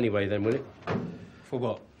names out anyway then, will you? For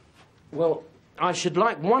what? Well, I should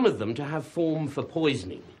like one of them to have form for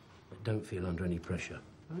poisoning, but don't feel under any pressure.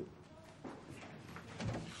 Right?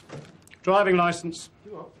 Driving licence.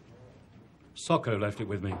 You are. Socko left it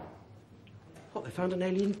with me. What, they found an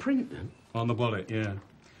alien print then? On the wallet, yeah.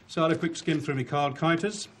 So I had a quick skim through my card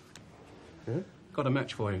counters. Huh? Got a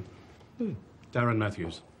match for you. Darren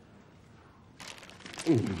Matthews.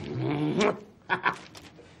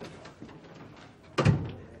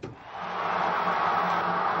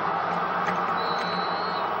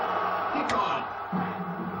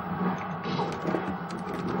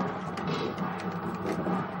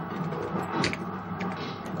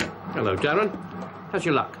 Hello, Darren. How's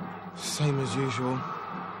your luck? Same as usual.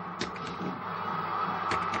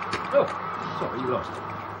 Oh, sorry, you lost.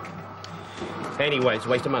 Anyway, it's a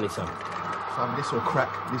waste of money, son. If I have this or crack,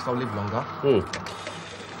 at least I'll live longer. Do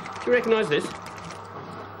you recognise this?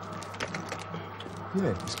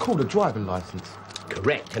 Yeah, it's called a driving licence.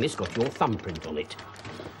 Correct, and it's got your thumbprint on it.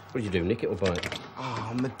 What did you do, nick it or buy it? Oh,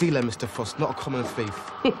 I'm a dealer, Mr. Frost, not a common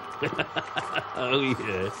thief. Oh,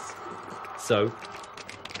 yes. So?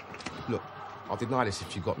 Look, I'll deny this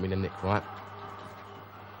if you got me the nick, right?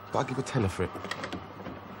 But I'll give a tenner for it.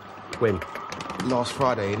 When? Last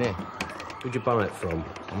Friday, innit? Who'd you buy it from?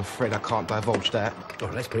 I'm afraid I can't divulge that. All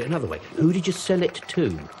right, let's put it another way. Who did you sell it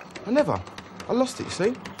to? I never. I lost it, you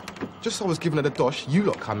see? Just as I was giving her the dosh, you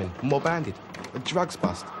lot come in, mob-handed. A drugs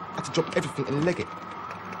bust. I had to drop everything and leg it.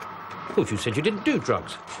 I thought you said you didn't do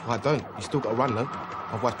drugs. I don't. You still got to run, though.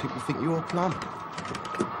 Otherwise people think you're a plum.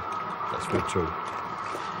 That's very true.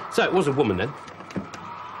 So it was a woman, then?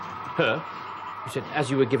 Her? You said as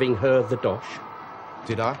you were giving her the dosh?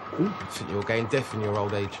 Did I? I think you were getting deaf in your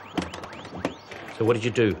old age. So what did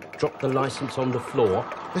you do? Drop the licence on the floor?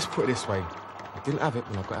 Let's put it this way. I didn't have it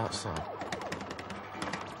when I got outside.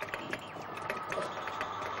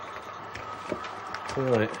 All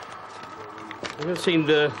right. I've never seen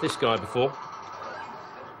this guy before.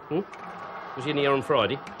 Was he in here on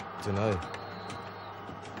Friday? Dunno.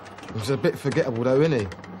 He was a bit forgettable, though, isn't he?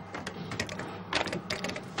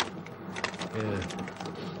 Yeah.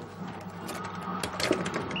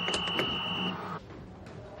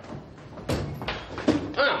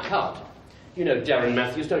 Ah, card. You know Darren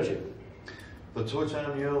Matthews, don't you? The Toy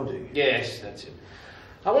Town Yardie? Yes, that's it.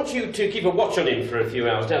 I want you to keep a watch on him for a few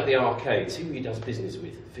hours down at the arcade. See who he does business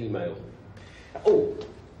with. Female. Oh,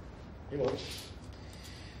 hang on.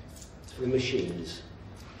 It's for the machines.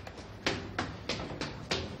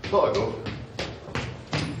 Bible.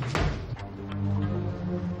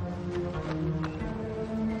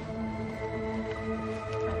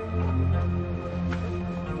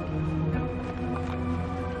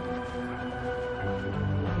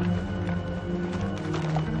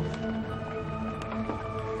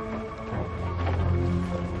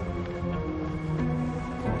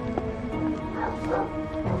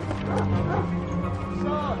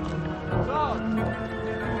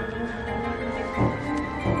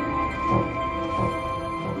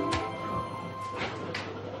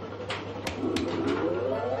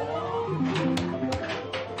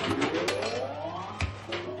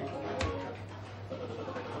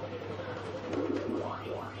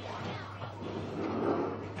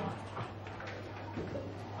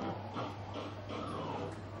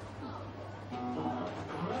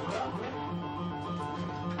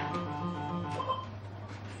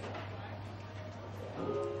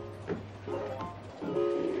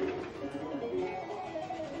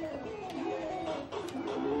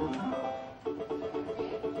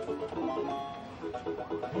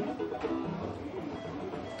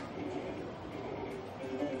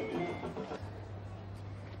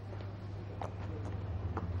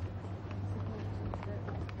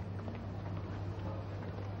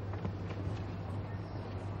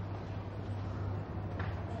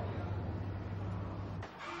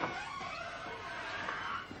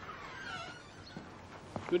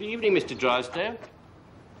 Good evening, Mr. Drysdale.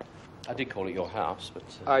 I did call at your house, but...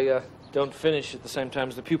 I don't finish at the same time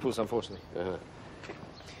as the pupils, unfortunately.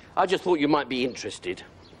 I just thought you might be interested.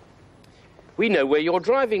 We know where your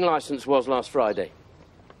driving licence was last Friday.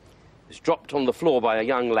 It was dropped on the floor by a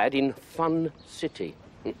young lad in Fun City.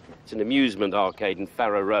 It's an amusement arcade in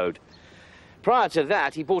Farrow Road. Prior to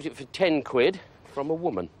that, he bought it for 10 quid from a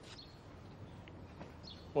woman.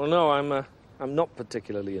 Well, no, I'm not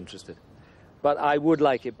particularly interested. But I would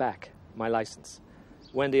like it back, my licence.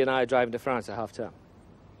 Wendy and I are driving to France at half-term.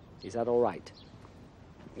 Is that all right?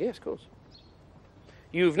 Yes, of course.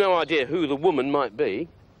 You've no idea who the woman might be?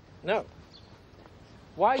 No.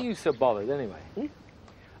 Why are you so bothered, anyway?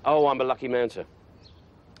 Oh, I'm a lucky man, sir.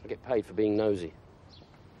 I get paid for being nosy.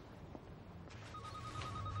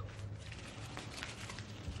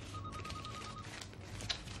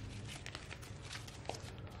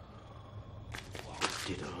 What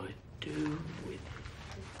did I do with...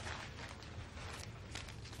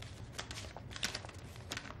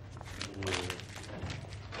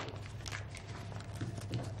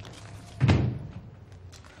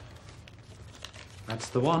 That's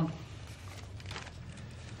the one.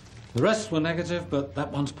 The rest were negative, but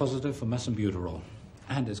that one's positive for mesambuterol.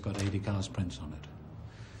 And it's got AD Carr's prints on it.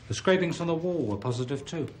 The scrapings on the wall were positive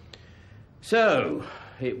too. So,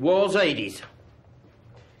 it was Adie's.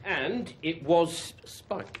 And it was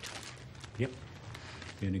spiked. Yep.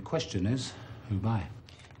 The only question is, who by?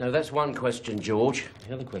 Now, that's one question, George.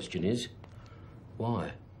 The other question is,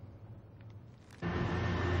 why?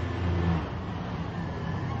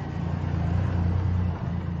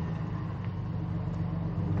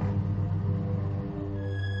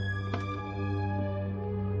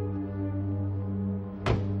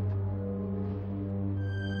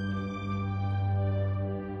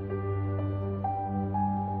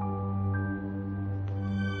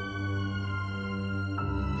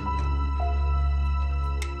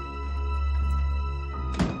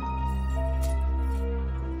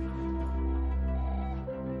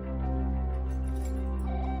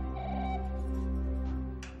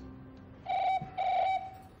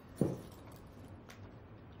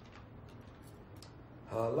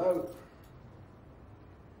 Hello?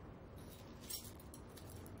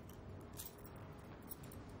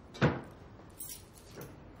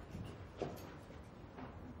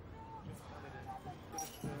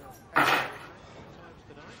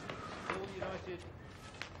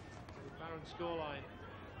 Scoreline.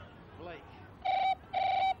 Blake.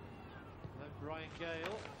 Then Brian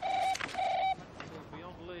Gale. Still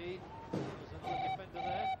beyond Lee. There's another defender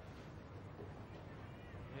there.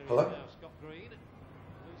 Here Hello? Now, Scott Green.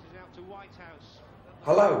 Loses out to Whitehouse.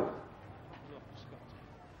 Hello?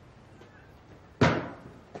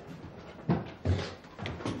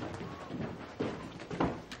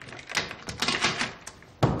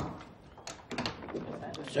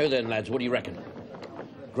 So then, lads, what do you reckon?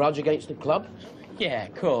 Grudge against the club? Yeah,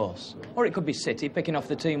 of course. Or it could be City picking off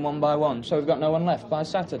the team one by one, so we've got no one left by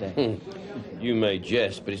Saturday. You may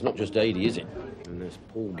jest, but it's not just 80, is it? And there's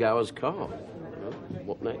Paul Gower's car. Well,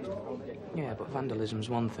 what next? Yeah, but vandalism's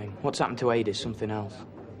one thing. What's happened to Aid is something else.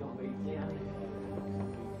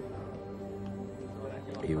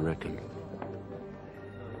 You reckon?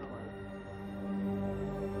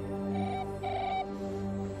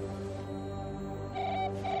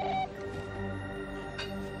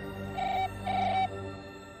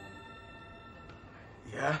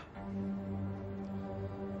 Yeah?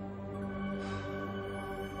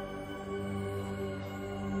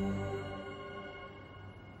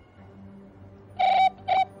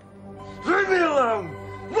 Leave me alone!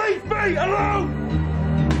 Leave me alone!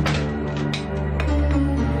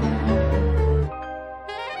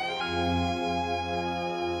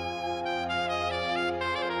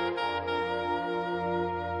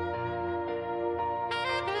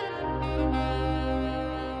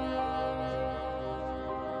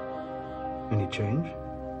 Any change?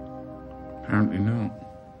 Apparently not.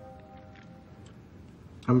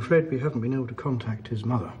 I'm afraid we haven't been able to contact his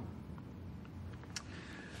mother.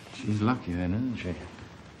 She's lucky then, isn't she?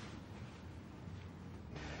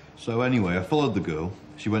 So anyway, I followed the girl.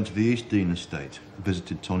 She went to the East Dean estate,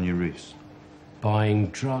 visited Tonya Reese. Buying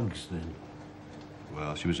drugs, then?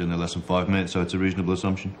 Well, she was in there less than 5 minutes, so it's a reasonable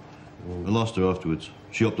assumption. I lost her afterwards.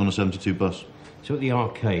 She hopped on a 72 bus. So at the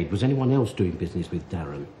arcade, was anyone else doing business with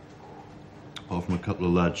Darren? Apart from a couple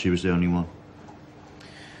of lads, she was the only one.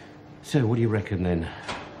 So what do you reckon, then?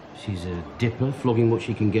 She's a dipper, flogging what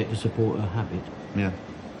she can get to support her habit? Yeah.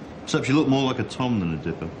 Except she looked more like a Tom than a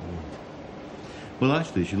dipper. Well,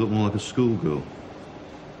 actually, she looked more like a schoolgirl.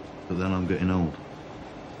 But then I'm getting old.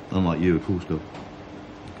 Unlike you, of course, girl.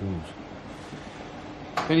 Of course.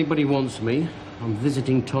 If anybody wants me, I'm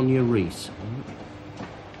visiting Tonya Reese.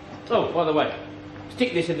 Oh, by the way,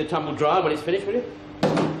 stick this in the tumble dryer when it's finished, will you?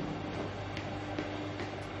 There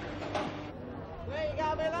you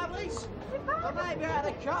go, my lovelies. I may be out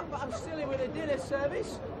of the cup, but I'm still in with the dinner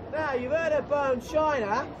service. Now, you've heard of bone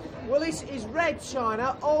china. Well, this is red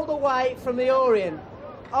china all the way from the Orient.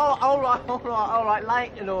 Oh, all right,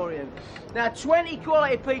 Leighton Orient. Now, 20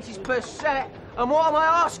 quality pieces per set. And what am I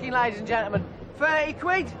asking, ladies and gentlemen? 30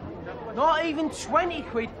 quid? Not even 20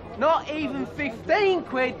 quid. Not even 15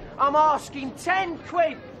 quid. I'm asking 10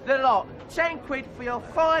 quid the lot. 10 quid for your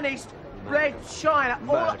finest red china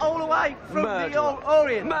all the way from the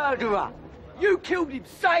Orient. Murderer! You killed him,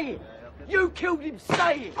 say it! You killed him,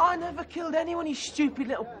 say it! I never killed anyone, you stupid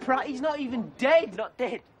little prat. He's not even dead. Not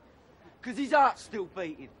dead. Because his heart's still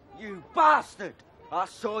beating. You bastard! I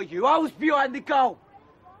saw you. I was behind the goal.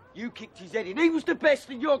 You kicked his head in. He was the best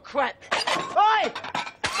in your crap. Hey!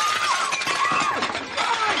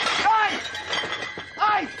 Hey!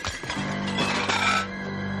 Hey!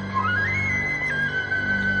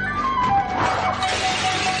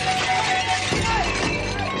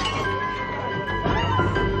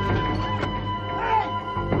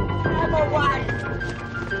 Out of my way!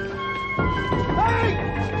 Hey!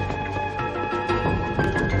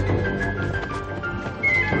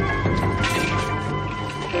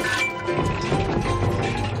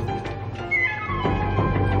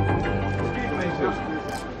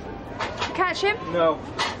 Catch him? No.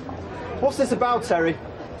 What's this about, Terry?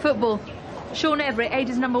 Football. Sean Everett,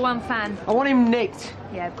 Ada's #1 fan. I want him nicked.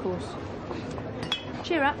 Yeah, of course.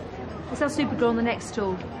 Cheer up. We'll sell Superdraw on the next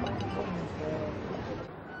stall.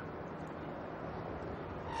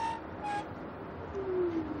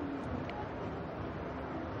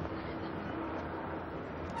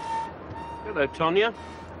 Hello, Tonya.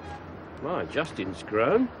 My, Justin's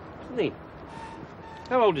grown, isn't he?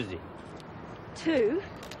 How old is he? 2.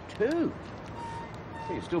 2?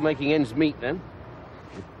 So you're still making ends meet, then?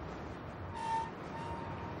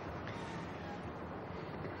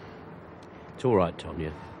 It's all right,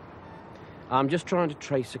 Tonya. I'm just trying to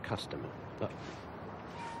trace a customer. A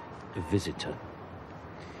visitor.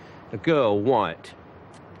 A girl, white,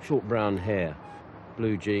 short brown hair,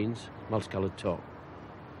 blue jeans, multicoloured top.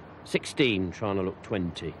 16, trying to look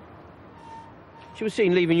 20. She was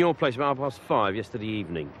seen leaving your place about 5:30 yesterday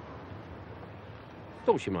evening.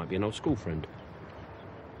 Thought she might be an old school friend.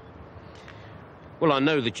 Well, I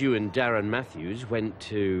know that you and Darren Matthews went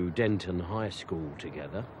to Denton High School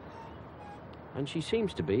together. And she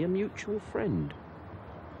seems to be a mutual friend.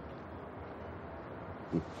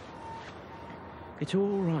 It's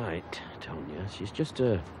all right, Tonya. It's just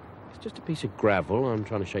a piece of gravel I'm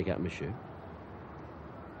trying to shake out of my shoe.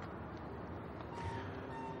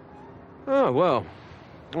 Oh, well,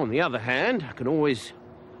 on the other hand, I can always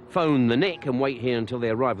phone the Nick and wait here until they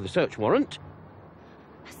arrive with a search warrant.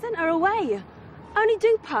 I sent her away. Only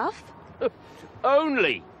do puff.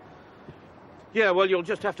 Only? Yeah, well, you'll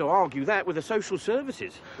just have to argue that with the social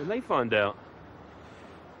services when they find out.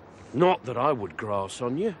 Not that I would grass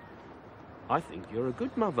on you. I think you're a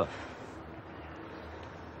good mother.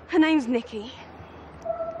 Her name's Nikki. Is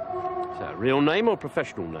that a real name or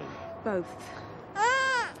professional name? Both.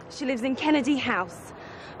 She lives in Kennedy House.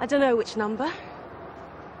 I don't know which number.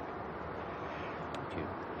 Thank you.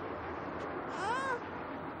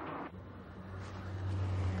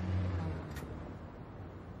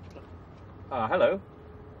 Hello.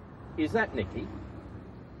 Is that Nikki?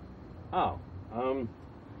 Oh,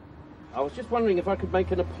 I was just wondering if I could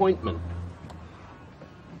make an appointment.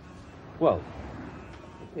 Well,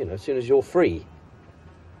 you know, as soon as you're free.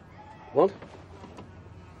 What?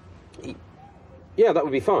 Yeah, that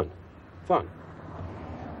would be fine. Fine.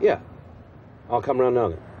 Yeah. I'll come round now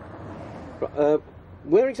then.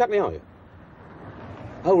 Where exactly are you?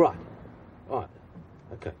 Oh, right. Right.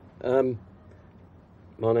 Okay.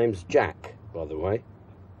 My name's Jack, by the way.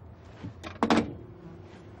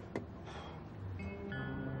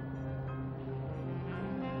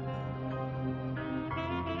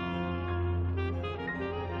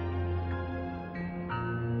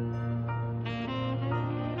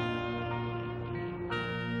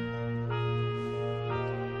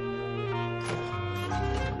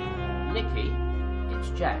 Nikki, it's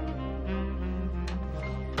Jack.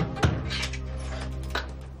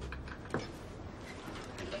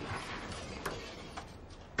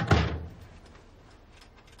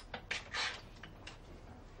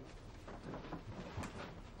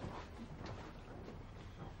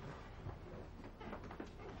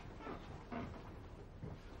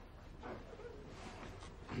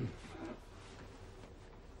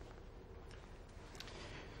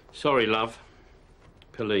 Sorry, love.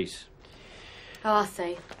 Police. Oh, I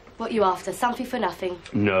see. What you after? Something for nothing?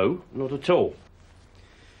 No, not at all.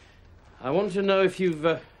 I want to know if you've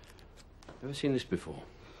ever seen this before.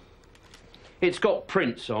 It's got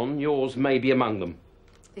prints on, yours may be among them.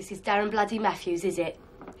 This is Darren Bloody Matthews, is it?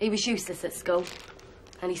 He was useless at school,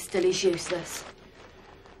 and he still is useless.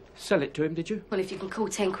 Sell it to him, did you? Well, if you can call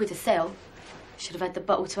 10 quid a sell, should have had the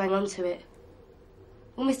bottle to hang on to it.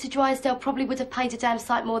 Well, Mr. Drysdale probably would have paid a damn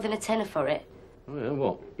sight more than a tenner for it. Oh, yeah,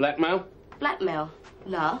 what? Blackmail? Blackmail?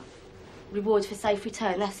 No. Reward for safe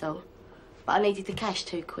return, that's all. But I needed the cash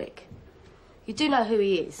too quick. You do know who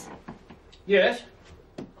he is? Yes.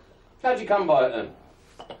 How'd you come by it,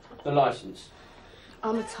 then? The licence?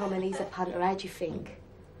 I'm a Tom and he's a punter, how do you think?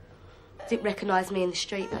 Didn't recognise me in the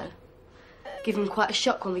street, though. Give him quite a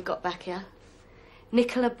shock when we got back here.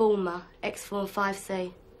 Nicola Bulmer, X4 and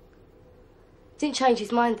 5C. Didn't change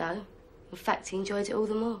his mind, though. In fact, he enjoyed it all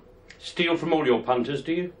the more. Steal from all your punters,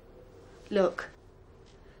 do you? Look,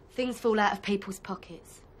 things fall out of people's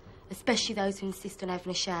pockets, especially those who insist on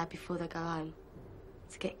having a shower before they go home,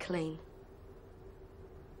 to get clean.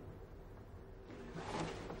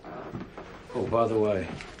 Oh, by the way,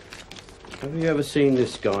 have you ever seen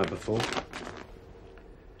this guy before?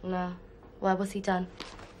 No. Why, what's he done?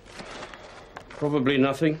 Probably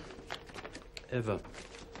nothing. Ever.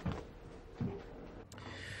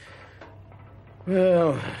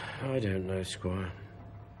 Well, I don't know, Squire.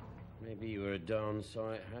 Maybe you were a darn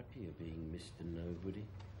sight happier being Mr. Nobody.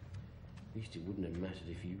 At least it wouldn't have mattered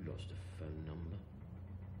if you lost a phone number.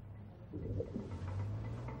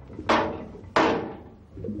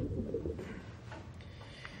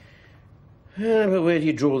 But where do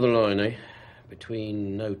you draw the line, eh?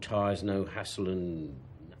 Between no ties, no hassle and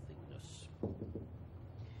nothingness.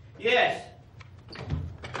 Yes!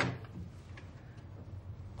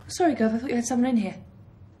 Sorry, Gov, I thought you had someone in here.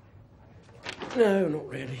 No, not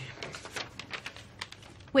really.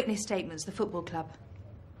 Witness statements, the football club.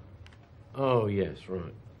 Oh, yes,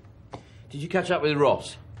 right. Did you catch up with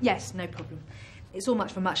Ross? Yes, no problem. It's all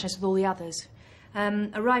much for muchness with all the others.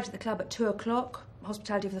 Arrived at the club at 2 o'clock.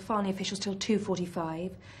 Hospitality for the Farney officials till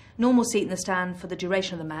 2:45. Normal seat in the stand for the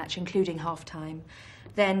duration of the match, including half-time.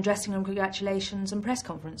 Then dressing room congratulations and press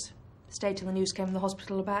conference. Stayed till the news came from the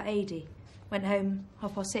hospital about 80. Went home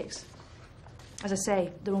 6:30. As I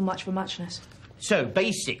say, they're all much for muchness. So,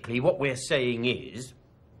 basically, what we're saying is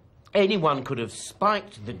anyone could have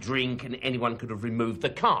spiked the drink and anyone could have removed the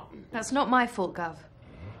carton. That's not my fault, Gov.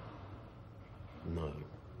 No.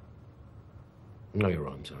 No, you're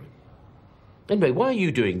right, I'm sorry. Anyway, why are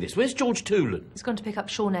you doing this? Where's George Toolan? He's gone to pick up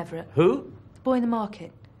Sean Everett. Who? The boy in the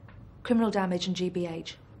market. Criminal damage and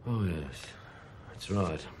GBH. Oh, yes. That's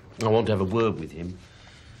right. I want to have a word with him.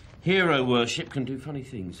 Hero worship can do funny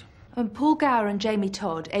things. And Paul Gower and Jamie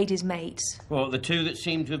Todd, Adie's mates. What, the two that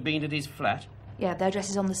seem to have been at his flat? Yeah, their address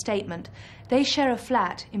is on the statement. They share a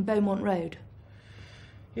flat in Beaumont Road.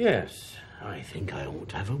 Yes, I think I ought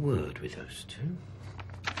to have a word with those two.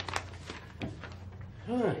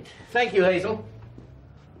 All right. Thank you, Hazel.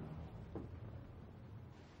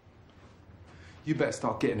 You better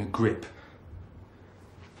start getting a grip.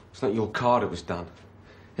 It's not your car that was done.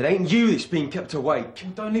 It ain't you that's been kept awake.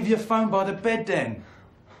 Well, don't leave your phone by the bed, then.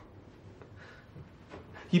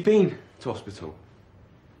 You been to hospital?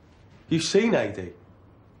 You've seen AD?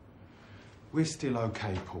 We're still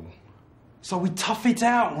okay, Paul. So we tough it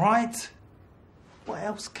out, right? What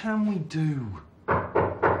else can we do?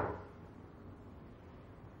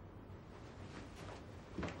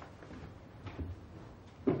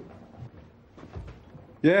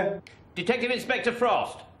 Yeah? Detective Inspector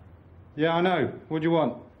Frost. Yeah, I know. What do you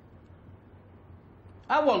want?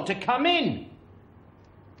 I want to come in.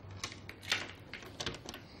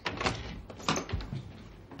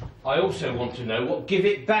 I also want to know what give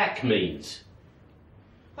it back means.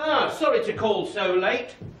 Ah, sorry to call so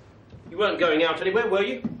late. You weren't going out anywhere, were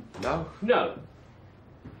you? No. No.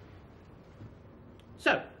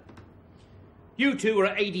 So, you two were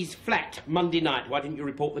at Adie's flat Monday night. Why didn't you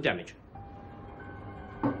report the damage?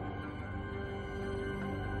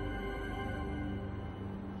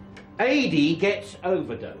 Adie gets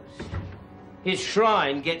overdosed. His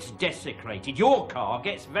shrine gets desecrated. Your car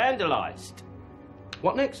gets vandalised.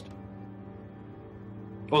 What next?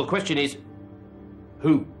 Well, the question is,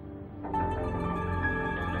 who?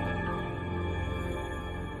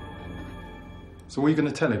 So what are you going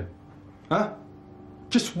to tell him? Huh?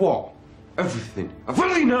 Just what? Everything. I've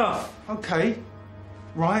had enough! Okay.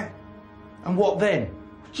 Right. And what then?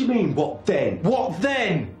 What do you mean, what then? What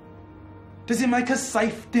then? Does it make us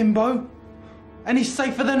safe, Dimbo? Any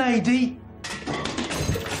safer than AD?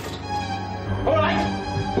 All right.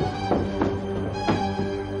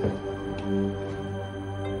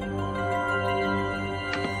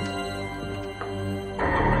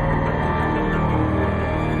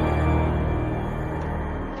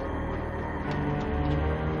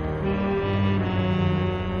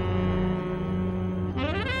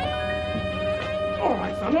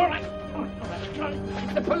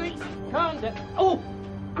 Felix, calm down. Oh!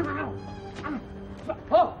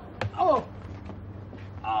 Oh! Oh!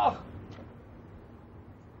 Oh!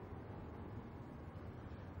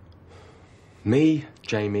 Me,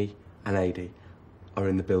 Jamie, and Adi are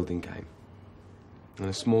in the building game. In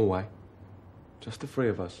a small way. Just the three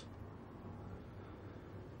of us.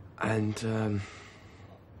 And,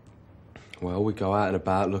 well, we go out and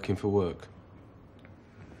about looking for work.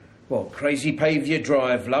 What, crazy paviour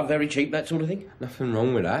drive, love, very cheap, that sort of thing? Nothing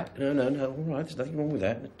wrong with that. No, all right, there's nothing wrong with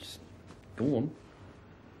that. Just go on.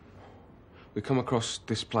 We come across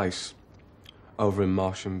this place over in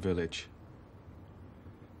Marsham Village.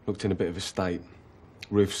 Looked in a bit of a state.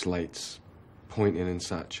 Roof slates, pointing and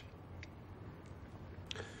such.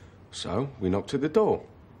 So, we knocked at the door.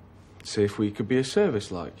 See if we could be of service,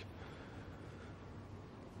 like.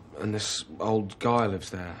 And this old guy lives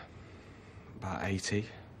there. About 80.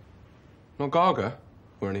 Not Gaga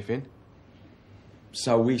or anything.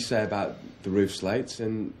 So we say about the roof slates,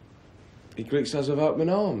 and he greets us with open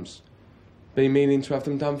arms. Been meaning to have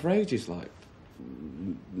them done for ages, like.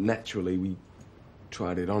 Naturally, we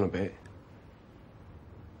tried it on a bit.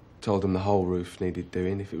 Told him the whole roof needed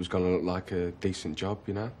doing if it was going to look like a decent job,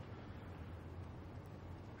 you know.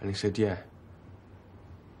 And he said, yeah.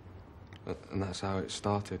 And that's how it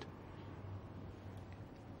started.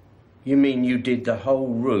 You mean you did the whole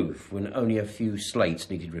roof when only a few slates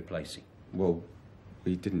needed replacing? Well,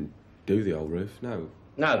 we didn't do the whole roof, no.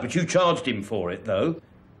 No, but you charged him for it, though.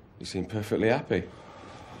 He seemed perfectly happy.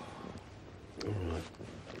 All right.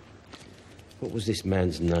 What was this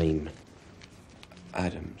man's name?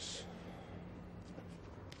 Adams.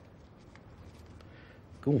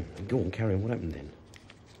 Go on, carry on. What happened then?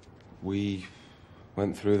 We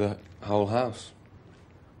went through the whole house.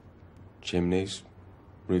 Chimneys,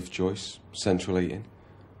 roof joists, central heating.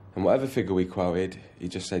 And whatever figure we quoted, he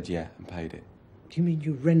just said yeah and paid it. Do you mean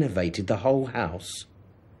you renovated the whole house?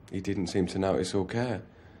 He didn't seem to notice or care.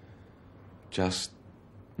 Just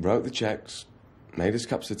wrote the cheques, made us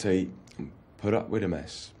cups of tea, and put up with a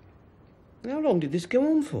mess. How long did this go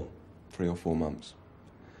on for? 3 or 4 months.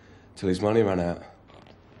 Till his money ran out.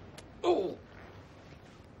 Oh!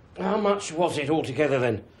 How much was it altogether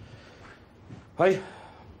then? Hey?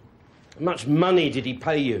 How much money did he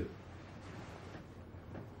pay you?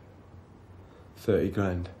 30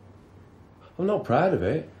 grand. I'm not proud of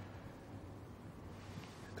it.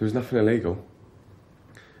 There was nothing illegal.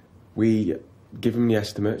 We give him the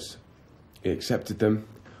estimates. He accepted them.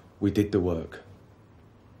 We did the work.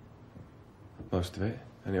 Most of it,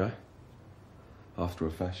 anyway. After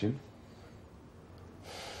a fashion.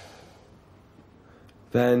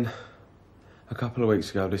 Then, a couple of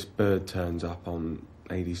weeks ago, this bird turns up on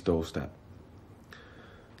Adie's doorstep.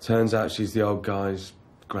 Turns out she's the old guy's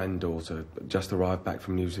granddaughter, just arrived back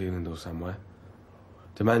from New Zealand or somewhere.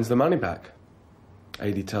 Demands the money back.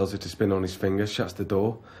 Adie tells her to spin on his finger, shuts the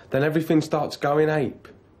door. Then everything starts going ape.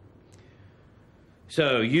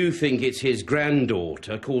 So, you think it's his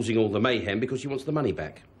granddaughter causing all the mayhem because she wants the money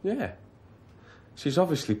back? Yeah. She's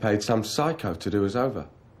obviously paid some psycho to do us over.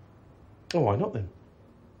 Oh, why not then?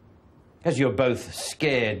 As you're both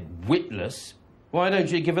scared witless, why don't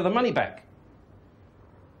you give her the money back?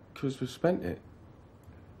 Because we've spent it.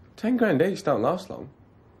 10 grand each don't last long.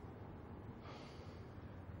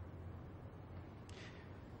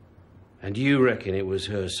 And you reckon it was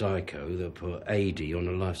her psycho that put Adie on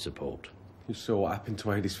a life support? You saw what happened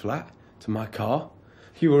to Adie's flat, to my car.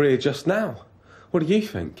 You were here just now. What do you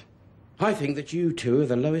think? I think that you two are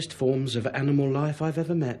the lowest forms of animal life I've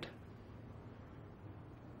ever met.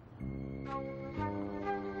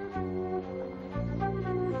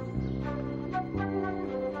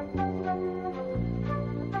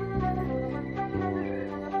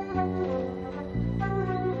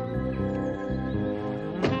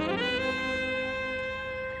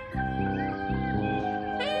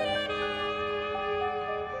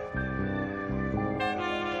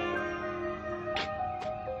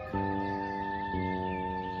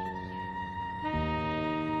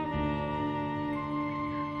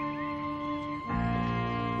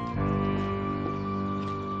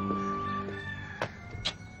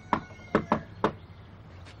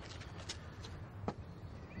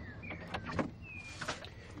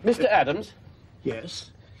 Mr. Adams? Yes?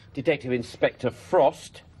 Detective Inspector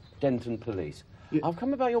Frost, Denton Police. I've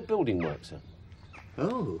come about your building work, sir.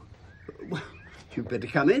 Oh. Well, you'd better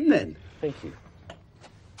come in then. Thank you.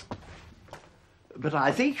 But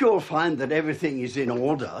I think you'll find that everything is in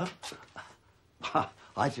order.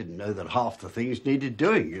 I didn't know that half the things needed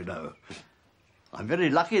doing, you know. I'm very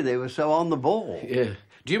lucky they were so on the ball. Yeah.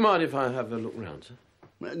 Do you mind if I have a look round,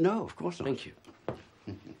 sir? No, of course not. Thank you.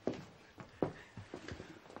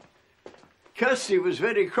 Kirsty was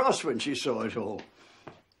very cross when she saw it all.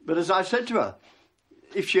 But as I said to her,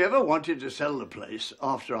 if she ever wanted to sell the place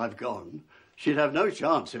after I've gone, she'd have no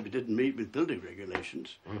chance if it didn't meet with building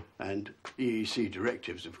regulations. And EEC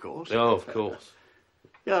directives, of course. Oh, of course.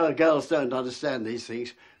 Yeah, girls don't understand these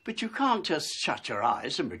things. But you can't just shut your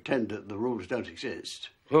eyes and pretend that the rules don't exist.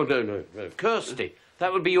 Oh, no. Kirsty,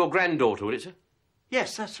 that would be your granddaughter, would it, sir?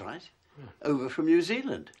 Yes, that's right. Over from New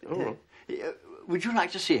Zealand. Oh. Would you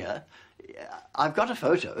like to see her? I've got a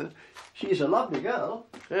photo. She's a lovely girl.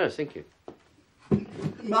 Yes, thank you.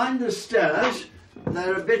 Mind the stairs.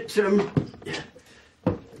 They're a bit, the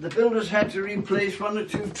builders had to replace one or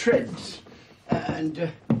two treads.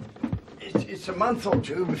 And it's a month or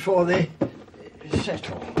two before they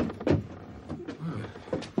settle.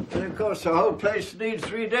 And of course the whole place needs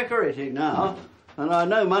redecorating now. And I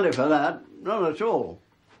no money for that. Not at all.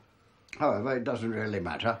 However, it doesn't really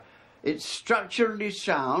matter. It's structurally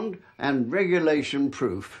sound and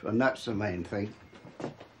regulation-proof, and that's the main thing.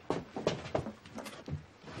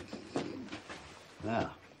 Now.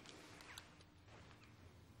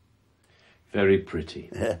 Very pretty.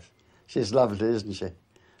 Yes. She's lovely, isn't she?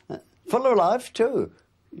 Full of life, too.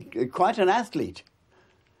 Quite an athlete.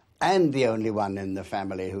 And the only one in the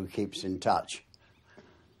family who keeps in touch.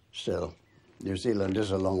 Still, New Zealand is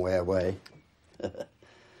a long way away.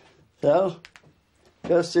 So,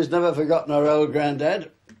 Kirsty's never forgotten her old granddad.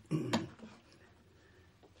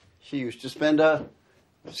 She used to spend her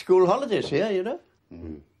school holidays here, you know.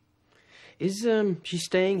 Is she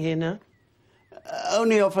staying here now?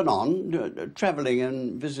 Only off and on, travelling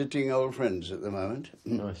and visiting old friends at the moment.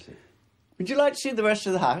 I see. Would you like to see the rest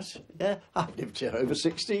of the house? Yeah, I've lived here over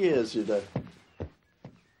 60 years, you know.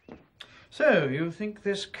 So, you think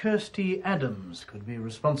this Kirsty Adams could be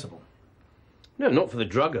responsible? No, not for the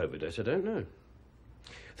drug overdose, I don't know.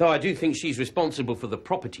 Though I do think she's responsible for the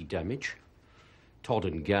property damage. Todd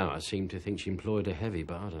and Gower seem to think she employed her heavy,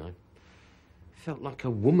 but I don't know. Felt like a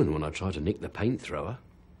woman when I tried to nick the paint thrower.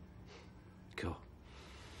 God.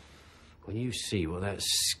 When you see what that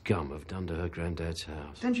scum have done to her granddad's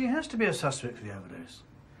house. Then she has to be a suspect for the overdose.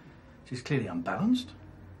 She's clearly unbalanced.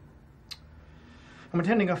 I'm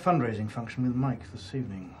attending a fundraising function with Mike this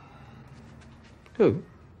evening. Who?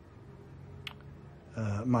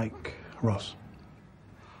 Mike Ross.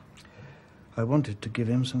 I wanted to give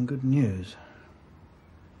him some good news.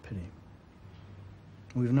 Pity.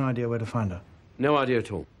 We've no idea where to find her. No idea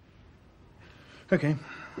at all. Okay.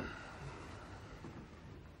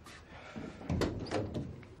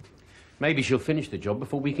 Maybe she'll finish the job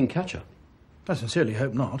before we can catch her. I sincerely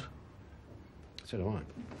hope not. So do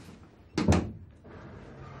I.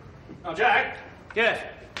 Now, Jack. Yes?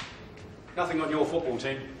 Nothing on your football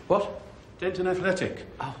team. What? Denton Athletic.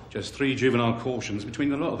 Oh. Just 3 juvenile cautions between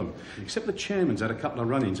the lot of them. Except the chairman's had a couple of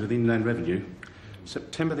run-ins with Inland Revenue.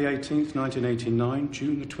 September the 18th, 1989,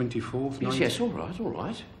 June the 24th, Yes, all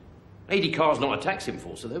right. AD Carr's not a tax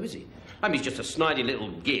enforcer, though, is he? I mean, he's just a snidey little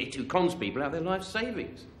git who cons people out of their life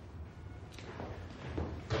savings.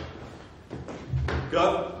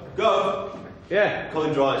 Go. Yeah?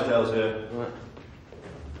 Colin Drysdale's here. Right.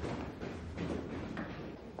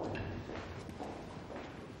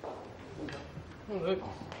 Hello.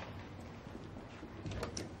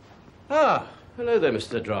 Ah, hello there,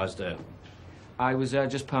 Mr. Drysdale. I was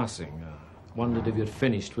just passing. Wondered if you'd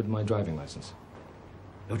finished with my driving licence.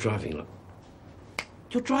 Your driving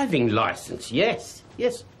licence, yes.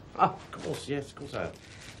 Ah, of course I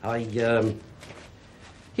have.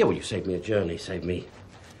 Yeah, well, you saved me a journey, saved me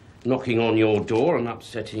knocking on your door and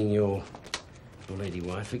upsetting your lady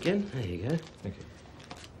wife again. There you go. Thank you.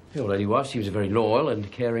 Your lady wife seems a very loyal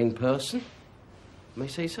and caring person. May I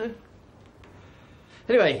say so?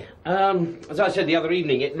 Anyway, as I said the other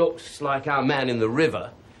evening, it looks like our man in the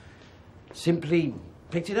river simply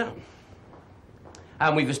picked it up.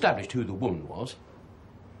 And we've established who the woman was.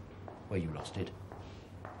 Where you lost it.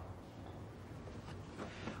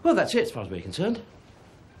 Well, that's it as far as we're concerned.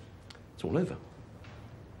 It's all over.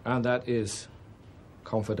 And that is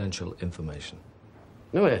confidential information.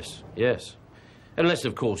 Oh, yes. Unless,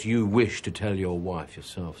 of course, you wish to tell your wife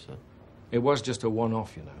yourself, sir. It was just a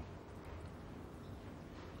one-off, you know.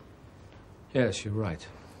 Yes, you're right.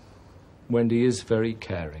 Wendy is very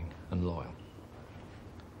caring and loyal.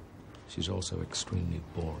 She's also extremely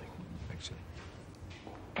boring, actually.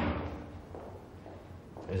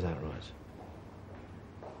 Is that right?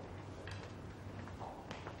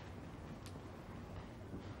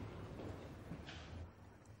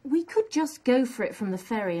 We could just go for it from the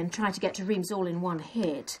ferry and try to get to Reims all in one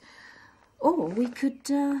hit. Or we could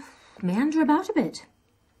meander about a bit.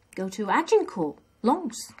 Go to Agincourt,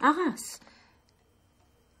 Lens, Arras.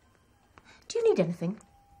 Do you need anything?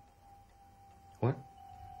 What?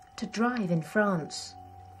 To drive in France.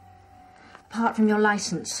 Apart from your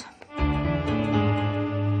licence.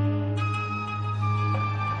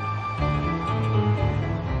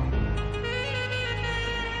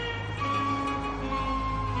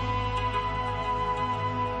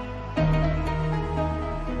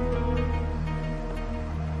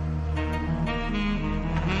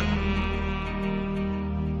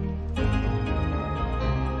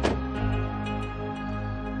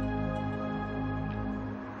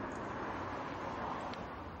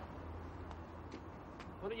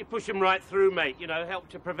 Why don't you push him right through, mate? You know, help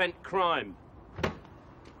to prevent crime.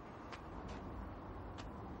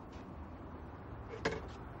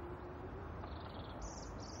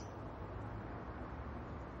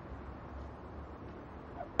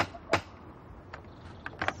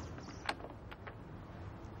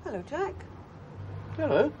 Hello, Jack.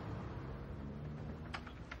 Hello.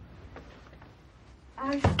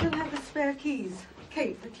 I still have the spare keys.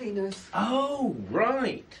 Kate, the cleaners. Oh,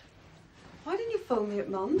 right. Why didn't you phone me at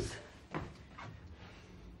Mum's?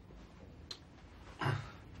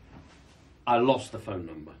 I lost the phone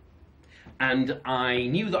number. And I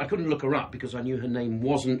knew that I couldn't look her up because I knew her name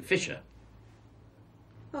wasn't Fisher.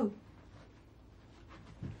 Oh.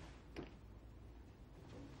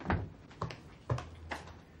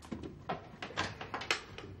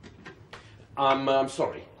 I'm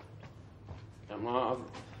sorry. I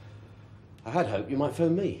had hoped you might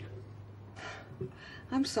phone me.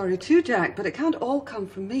 I'm sorry too, Jack, but it can't all come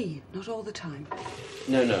from me. Not all the time.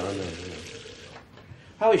 No.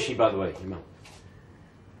 How is she, by the way, your mum?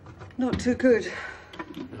 Not too good.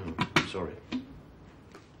 Oh, sorry.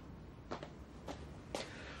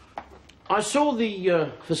 I saw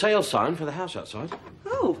the for sale sign for the house outside.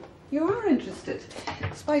 Oh, you are interested.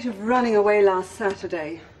 In spite of running away last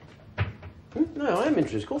Saturday. No, I am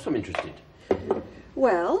interested. Of course I'm interested.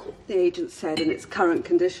 Well, the agent said in its current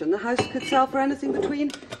condition the house could sell for anything between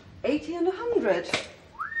 80 and 100.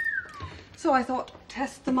 So I thought,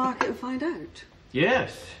 test the market and find out.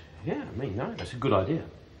 Yes. Yeah, I mean, no, that's a good idea.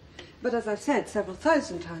 But as I've said several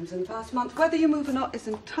thousand times in the past month, whether you move or not is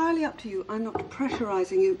entirely up to you. I'm not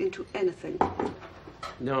pressurising you into anything.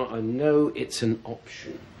 No, I know it's an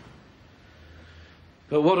option.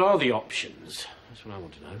 But what are the options? That's what I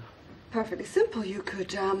want to know. Perfectly simple. You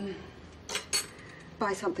could,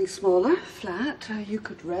 buy something smaller, flat. You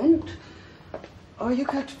could rent. Or you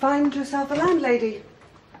could find yourself a landlady.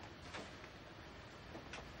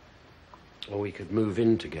 Or we could move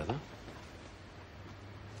in together.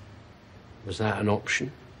 Was that an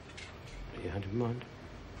option that you had in mind?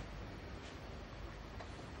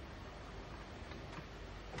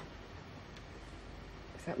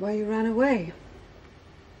 Is that why you ran away?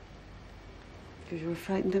 Because you were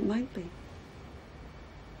frightened it might be.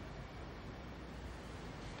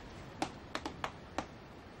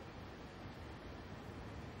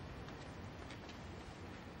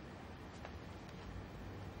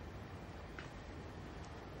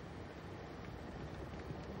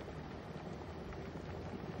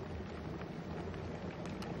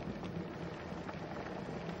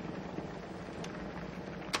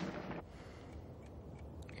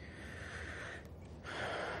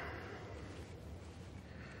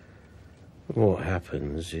 What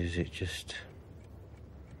happens is it just,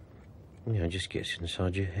 just gets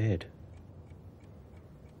inside your head.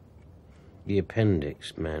 The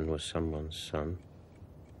appendix man was someone's son.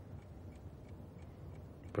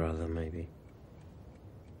 Brother, maybe.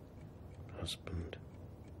 Husband.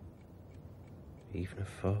 Even a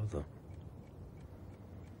father.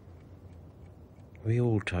 We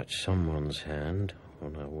all touch someone's hand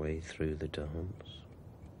on our way through the dance.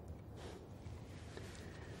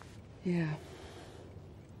 Yeah.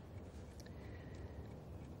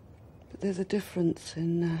 But there's a difference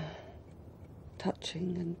in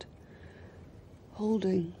touching and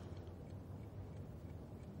holding.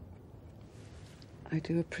 I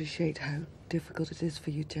do appreciate how difficult it is for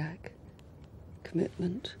you, Jack.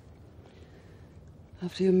 Commitment.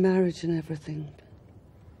 After your marriage and everything.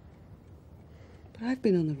 But I've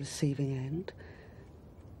been on the receiving end.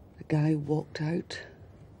 A guy walked out.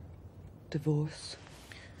 Divorce.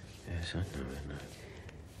 Yes, I know.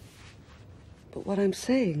 But what I'm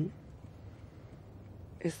saying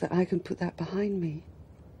is that I can put that behind me.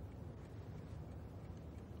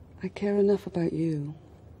 I care enough about you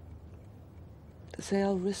to say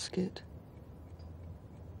I'll risk it.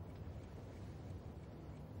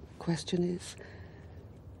 The question is,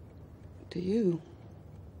 do you?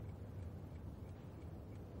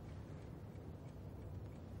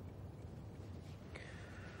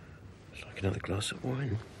 It's like another glass of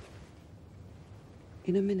wine.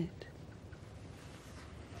 In a minute.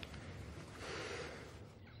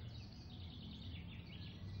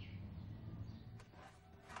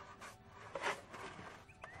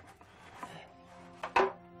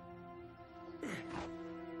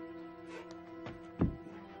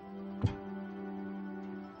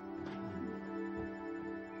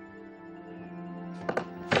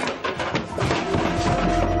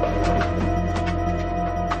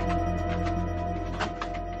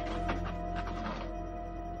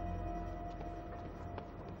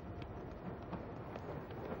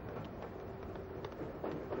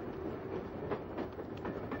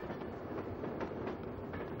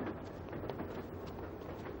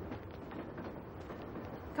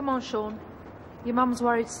 Come on, Sean. Your mum's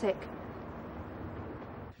worried sick.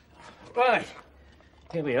 Right.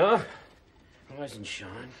 Here we are. Rise and shine.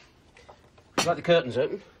 Would you like the curtains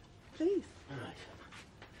open? Please. Right.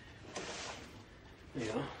 There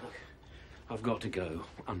you are. Look, I've got to go,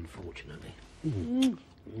 unfortunately.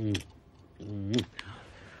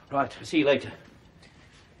 Right, I'll see you later.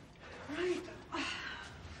 Right.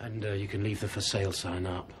 And you can leave the for sale sign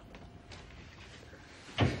up.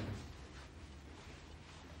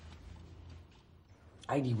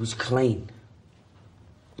 Ady was clean.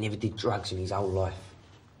 Never did drugs in his whole life.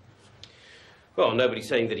 Well, nobody's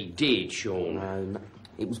saying that he did, Sean. No,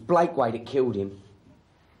 it was Blakeway that killed him.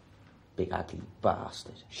 Big ugly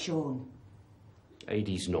bastard. Sean.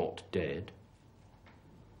 Ady's not dead.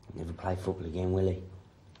 He'll never play football again, will he?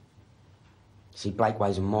 See,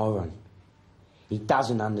 Blakeway's a moron. He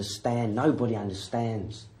doesn't understand. Nobody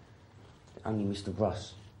understands. Only Mr.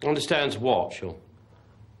 Ross. Understands what, Sean?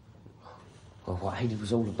 Well, what Ady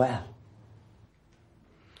was all about.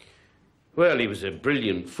 Well, he was a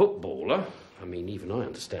brilliant footballer. I mean, even I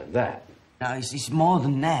understand that. No, it's more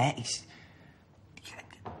than that.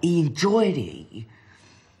 He enjoyed it.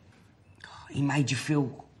 He made you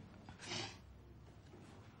feel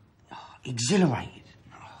exhilarated.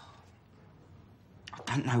 I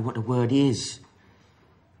don't know what the word is.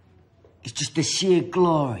 It's just the sheer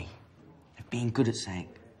glory of being good at something.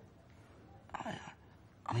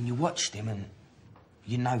 I mean, you watched him and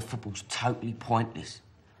you know football's totally pointless.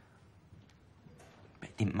 But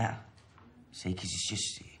it didn't matter. See, because it's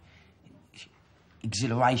just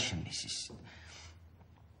exhilaration. It's just...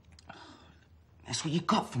 That's what you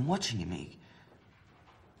got from watching him.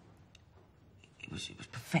 It was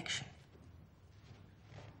perfection.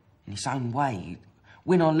 In its own way.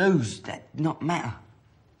 Win or lose, that did not matter.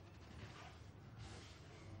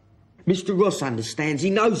 Mr. Ross understands. He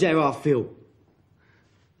knows how I feel.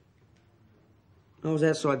 I was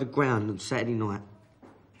outside the ground on Saturday night.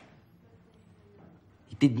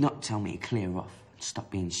 He did not tell me to clear off and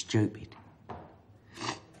stop being stupid.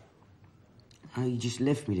 Oh, he just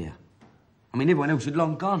left me there. I mean, everyone else had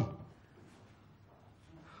long gone.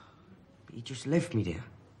 But he just left me there.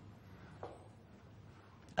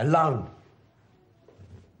 Alone.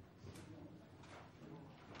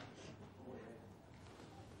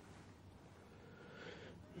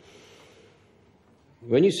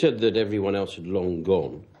 When you said that everyone else had long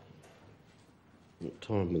gone, what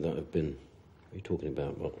time would that have been? What are you talking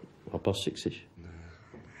about? What, 6:30?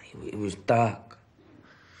 It was dark.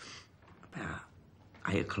 About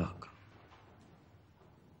 8 o'clock.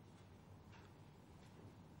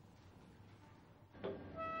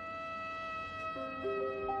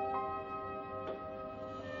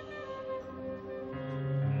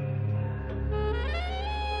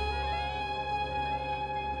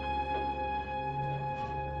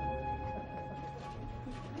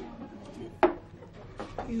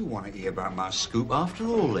 You want to hear about my scoop after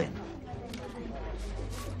all, then?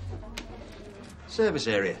 Service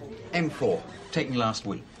area, M4, taken last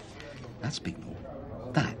week. That's Bignell.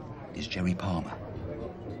 That is Jerry Palmer.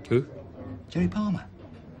 Who? Jerry Palmer.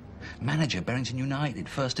 Manager, Berrington United,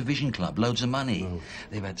 First Division club, loads of money. Oh.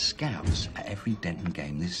 They've had scouts at every Denton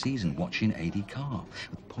game this season watching Ady Carr.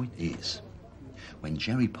 The point is, when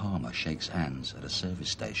Jerry Palmer shakes hands at a service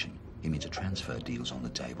station, he means a transfer deal's on the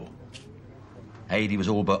table. Ady was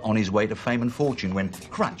all but on his way to fame and fortune when,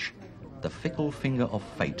 crunch, the fickle finger of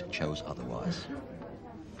fate chose otherwise.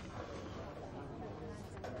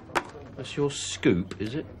 That's your scoop,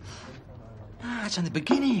 is it? Ah, it's on the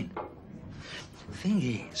beginning. Thing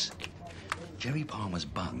is, Jerry Palmer's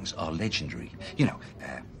bungs are legendary. You know,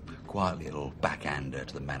 quiet little backhander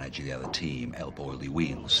to the manager of the other team, help oil the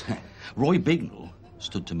wheels. Roy Bignell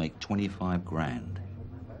stood to make 25 grand.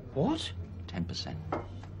 What? 10%.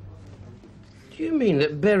 Do you mean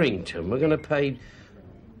that Berrington were going to pay,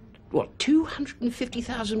 what,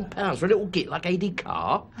 £250,000 for a little git like Ady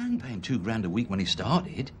Carr? I didn't pay him £2 grand a week when he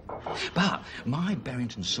started. But my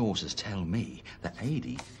Berrington sources tell me that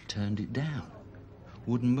Ady turned it down.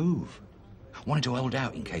 Wouldn't move. Wanted to hold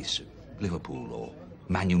out in case Liverpool or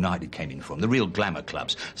Man United came in for him, the real glamour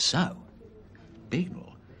clubs. So,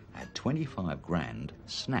 Bignell had 25 grand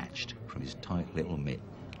snatched from his tight little mitt.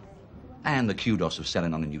 And the kudos of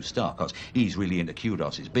selling on a new star, because he's really into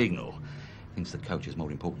kudos, is Bignell. Thinks the coach is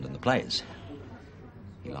more important than the players.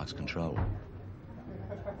 He likes control.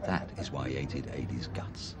 That is why he hated Ady's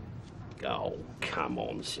guts. Oh, come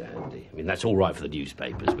on, Sandy. I mean, that's all right for the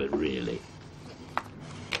newspapers, but really...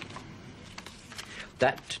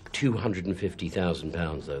 That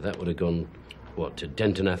 £250,000, though, that would have gone, what, to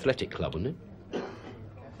Denton Athletic Club, wouldn't it?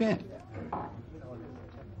 Yeah.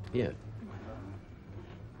 Yeah.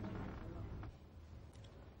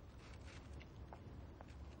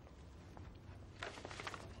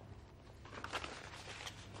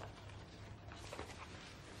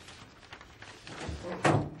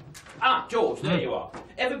 George, there you are.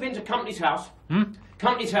 Ever been to Company's House?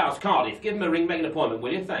 Company's House, Cardiff. Give him a ring, make an appointment,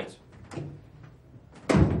 will you? Thanks.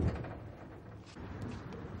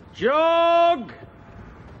 Jog!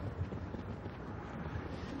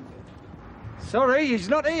 Sorry, he's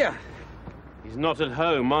not here. He's not at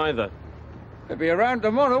home either. He'll be around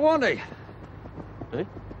tomorrow, won't he? Eh?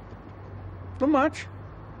 Not much.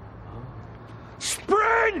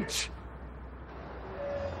 Sprint!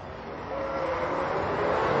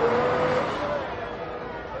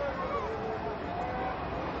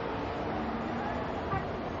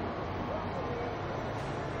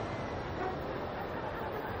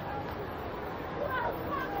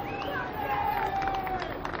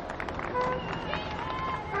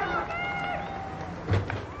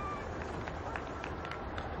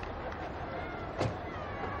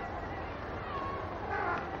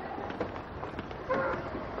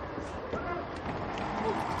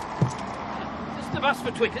 Us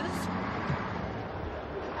for Twitters.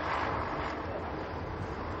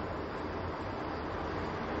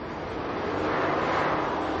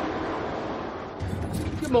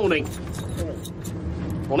 Good morning.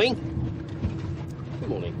 Morning. Good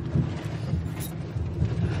morning.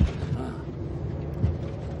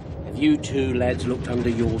 Have you two lads looked under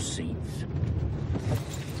your seats?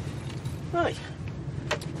 Right.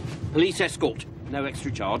 Police escort. No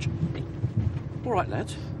extra charge. All right,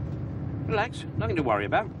 lads. Relax, nothing to worry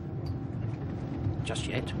about. Just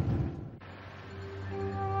yet.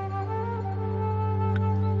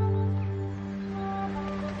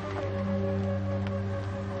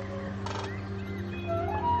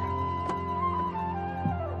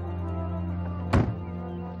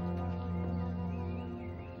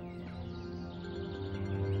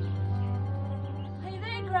 Are you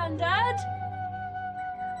there, Grandad?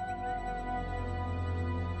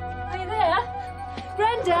 Are you there?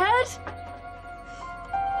 Grandad?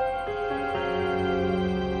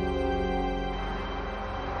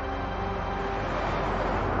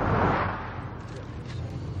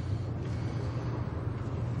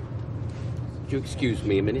 Would you excuse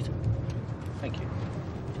me a minute? Thank you.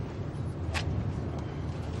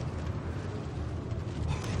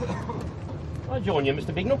 I'll join you,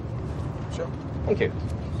 Mr. Bignell. Sure. Thank you.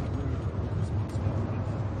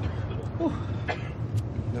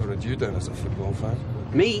 Never had you down as a football fan.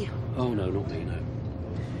 Me? Oh, no, not me, no.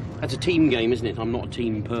 That's a team game, isn't it? I'm not a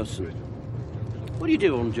team person. What do you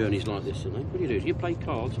do on journeys like this, isn't it? What do you do? Do you play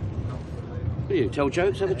cards? What do you do? Tell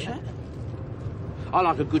jokes, have a chat? I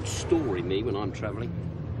like a good story, me, when I'm travelling.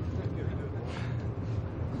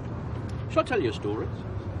 Shall I tell you a story?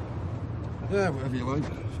 Yeah, whatever you like.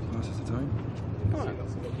 Passes the time. Right.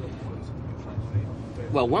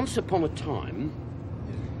 Well, once upon a time,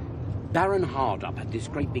 Baron Hardup had this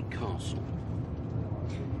great big castle.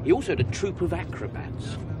 He also had a troupe of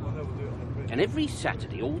acrobats. And every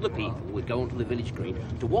Saturday, all the people would go onto the village green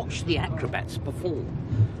to watch the acrobats perform.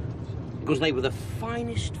 Because they were the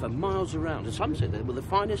finest for miles around. And some said they were the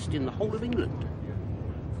finest in the whole of England.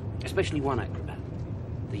 Especially one acrobat,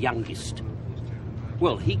 the youngest.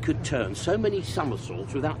 Well, he could turn so many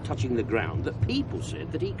somersaults without touching the ground that people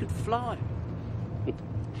said that he could fly.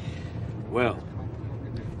 Well,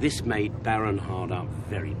 this made Baron Hardup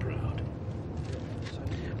very proud.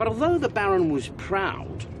 But although the Baron was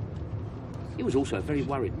proud, he was also a very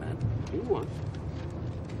worried man. You know why?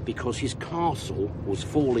 Because his castle was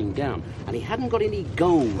falling down and he hadn't got any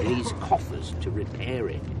gold in his coffers to repair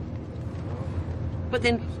it. But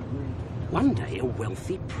then, one day a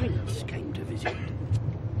wealthy prince came to visit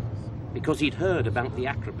because he'd heard about the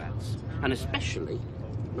acrobats, and especially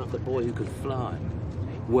about the boy who could fly.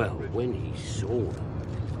 Well, when he saw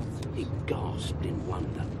them, he gasped in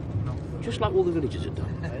wonder, just like all the villagers had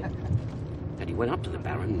done. And he went up to the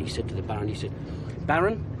Baron and he said to the Baron,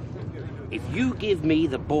 Baron, if you give me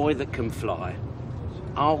the boy that can fly,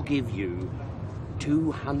 I'll give you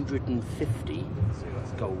 250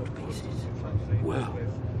 gold pieces. Well,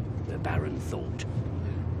 the Baron thought,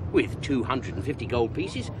 with 250 gold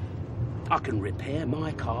pieces, I can repair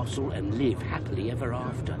my castle and live happily ever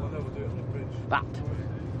after. But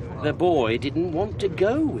the boy didn't want to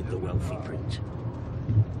go with the wealthy prince.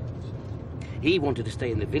 He wanted to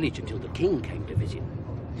stay in the village until the king came to visit,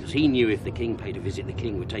 because he knew if the king paid a visit, the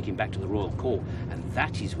king would take him back to the royal court, and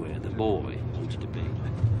that is where the boy wanted to be.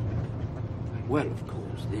 Well, of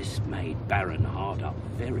course, this made Baron Hardup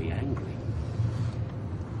very angry,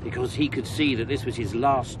 because he could see that this was his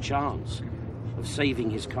last chance of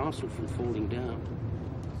saving his castle from falling down.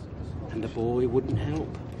 And the boy wouldn't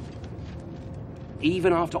help,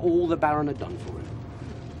 even after all the Baron had done for him.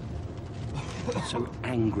 So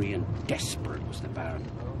angry and desperate was the Baron.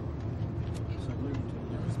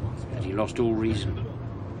 Had he lost all reason?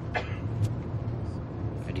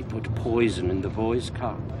 Had he put poison in the boy's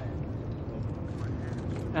cup?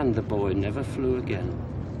 And the boy never flew again.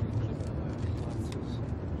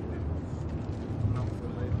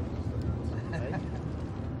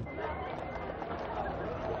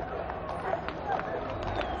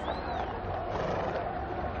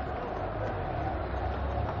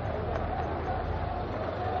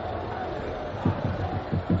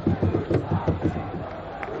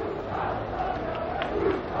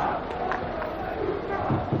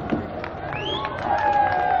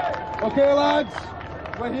 Okay, lads,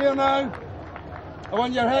 we're here now. I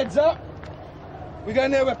want your heads up. We go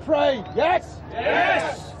in there with pride, yes?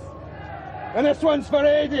 Yes! And this one's for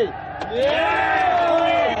Eddie.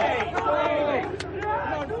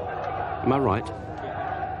 Am I right?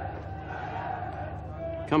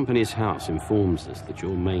 Company's House informs us that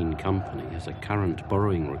your main company has a current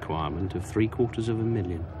borrowing requirement of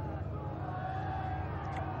 $750,000.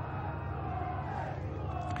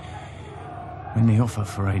 When the offer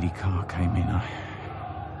for 80 car came in,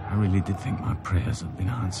 I really did think my prayers had been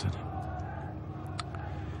answered.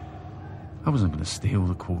 I wasn't going to steal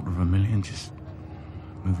the $250,000, just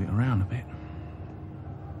move it around a bit.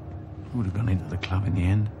 It would have gone into the club in the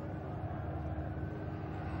end.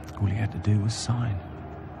 All he had to do was sign.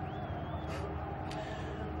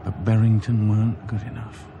 But Berrington weren't good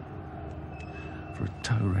enough. For a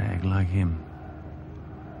toe rag like him.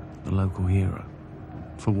 The local hero.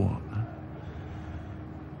 For what? Huh?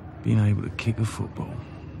 Being able to kick a football.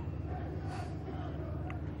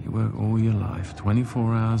 You work all your life,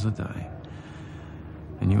 24 hours a day,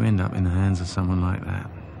 and you end up in the hands of someone like that.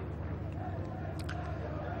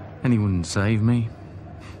 And he wouldn't save me.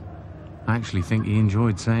 I actually think he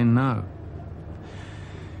enjoyed saying no.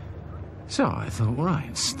 So I thought,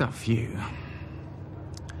 right, stuff you.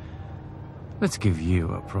 Let's give you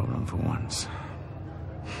a problem for once.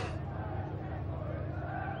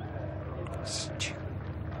 Stupid.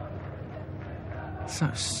 So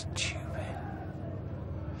stupid.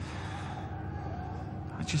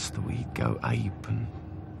 I just thought he'd go ape and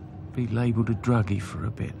be labelled a druggie for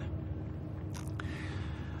a bit.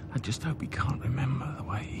 I just hope he can't remember the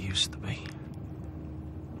way he used to be.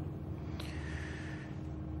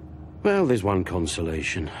 Well, there's one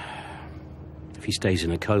consolation. If he stays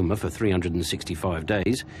in a coma for 365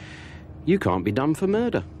 days, you can't be done for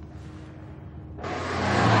murder.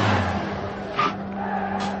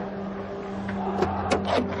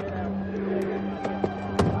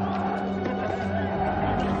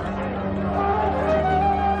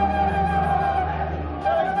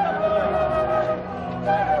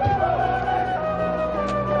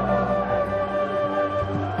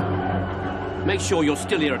 Make sure you're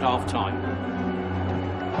still here at half-time.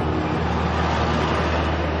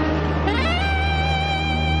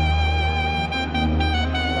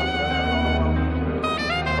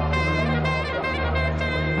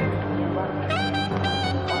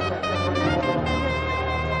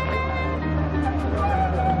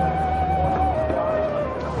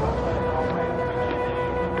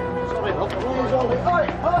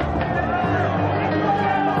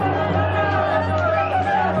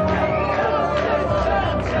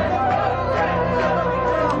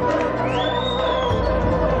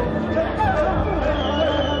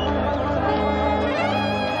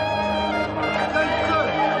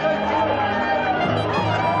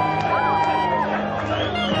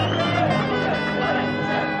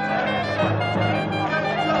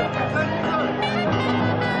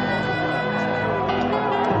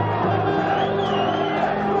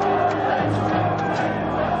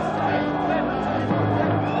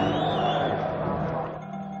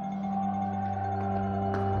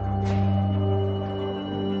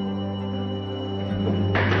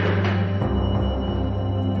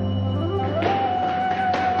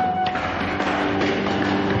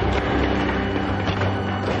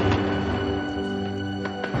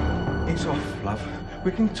 It's off, love.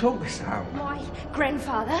 We can talk this out. My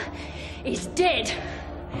grandfather is dead.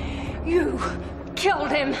 You killed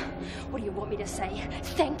him. What do you want me to say?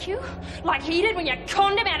 Thank you? Like he did when you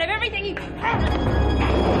conned him out of everything he had?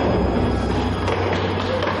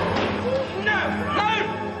 No! No!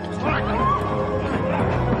 It's all right.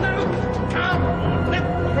 No!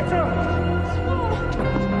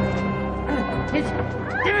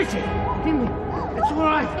 Give it here. Give me. It's all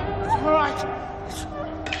right. It's all right.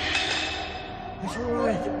 It's all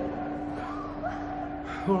right.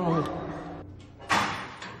 All right.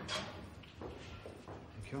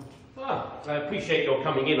 Thank you. Well, I appreciate your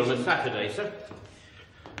coming in on a Saturday, sir.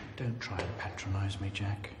 Don't try to patronise me,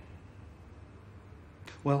 Jack.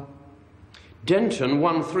 Well? Denton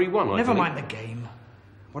 131, I Never believe. mind the game.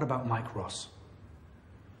 What about Mike Ross?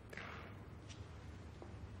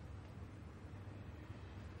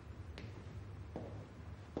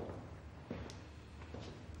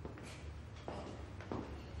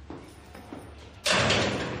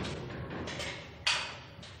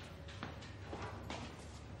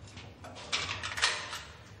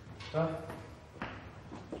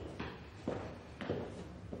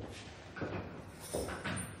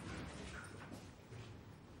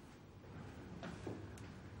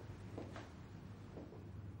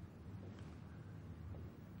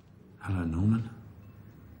 Hello, Norman.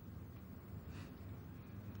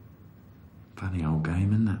 Funny old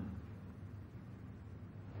game, isn't it?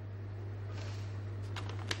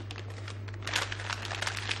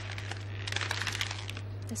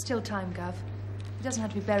 There's still time, Gov. He doesn't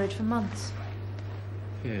have to be buried for months.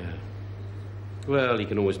 Yeah. Well, he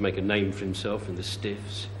can always make a name for himself in the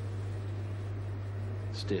stiffs.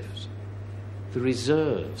 Stiffs. The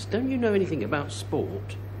reserves. Don't you know anything about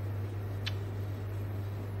sport?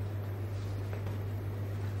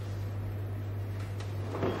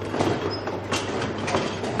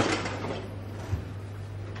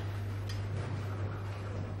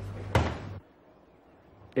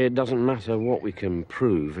 It doesn't matter what we can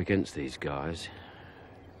prove against these guys.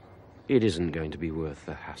 It isn't going to be worth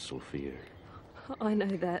the hassle for you. I know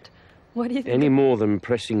that. Why do you think... Any more than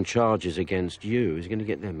pressing charges against you is going to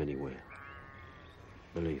get them anywhere.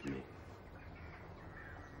 Believe me.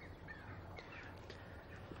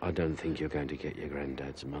 I don't think you're going to get your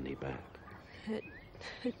granddad's money back.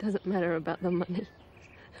 It doesn't matter about the money.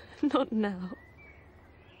 Not now.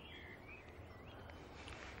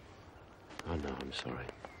 I know, I'm sorry.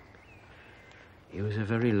 He was a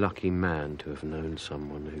very lucky man to have known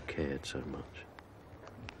someone who cared so much.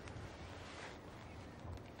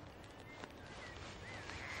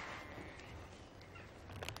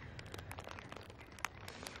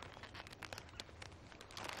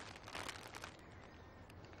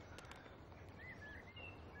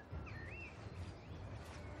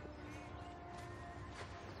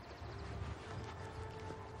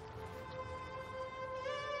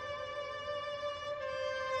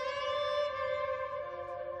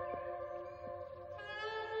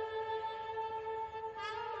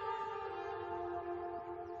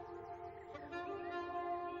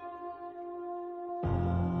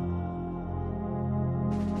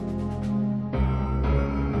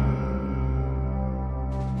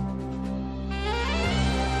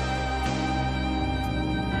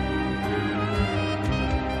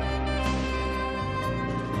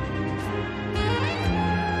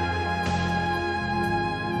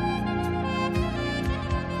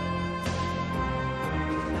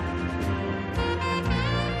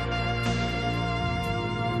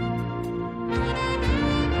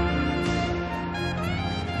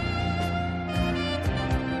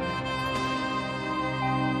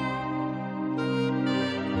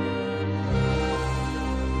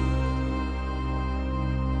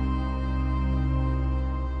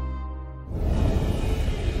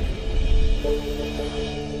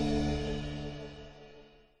 Thank you.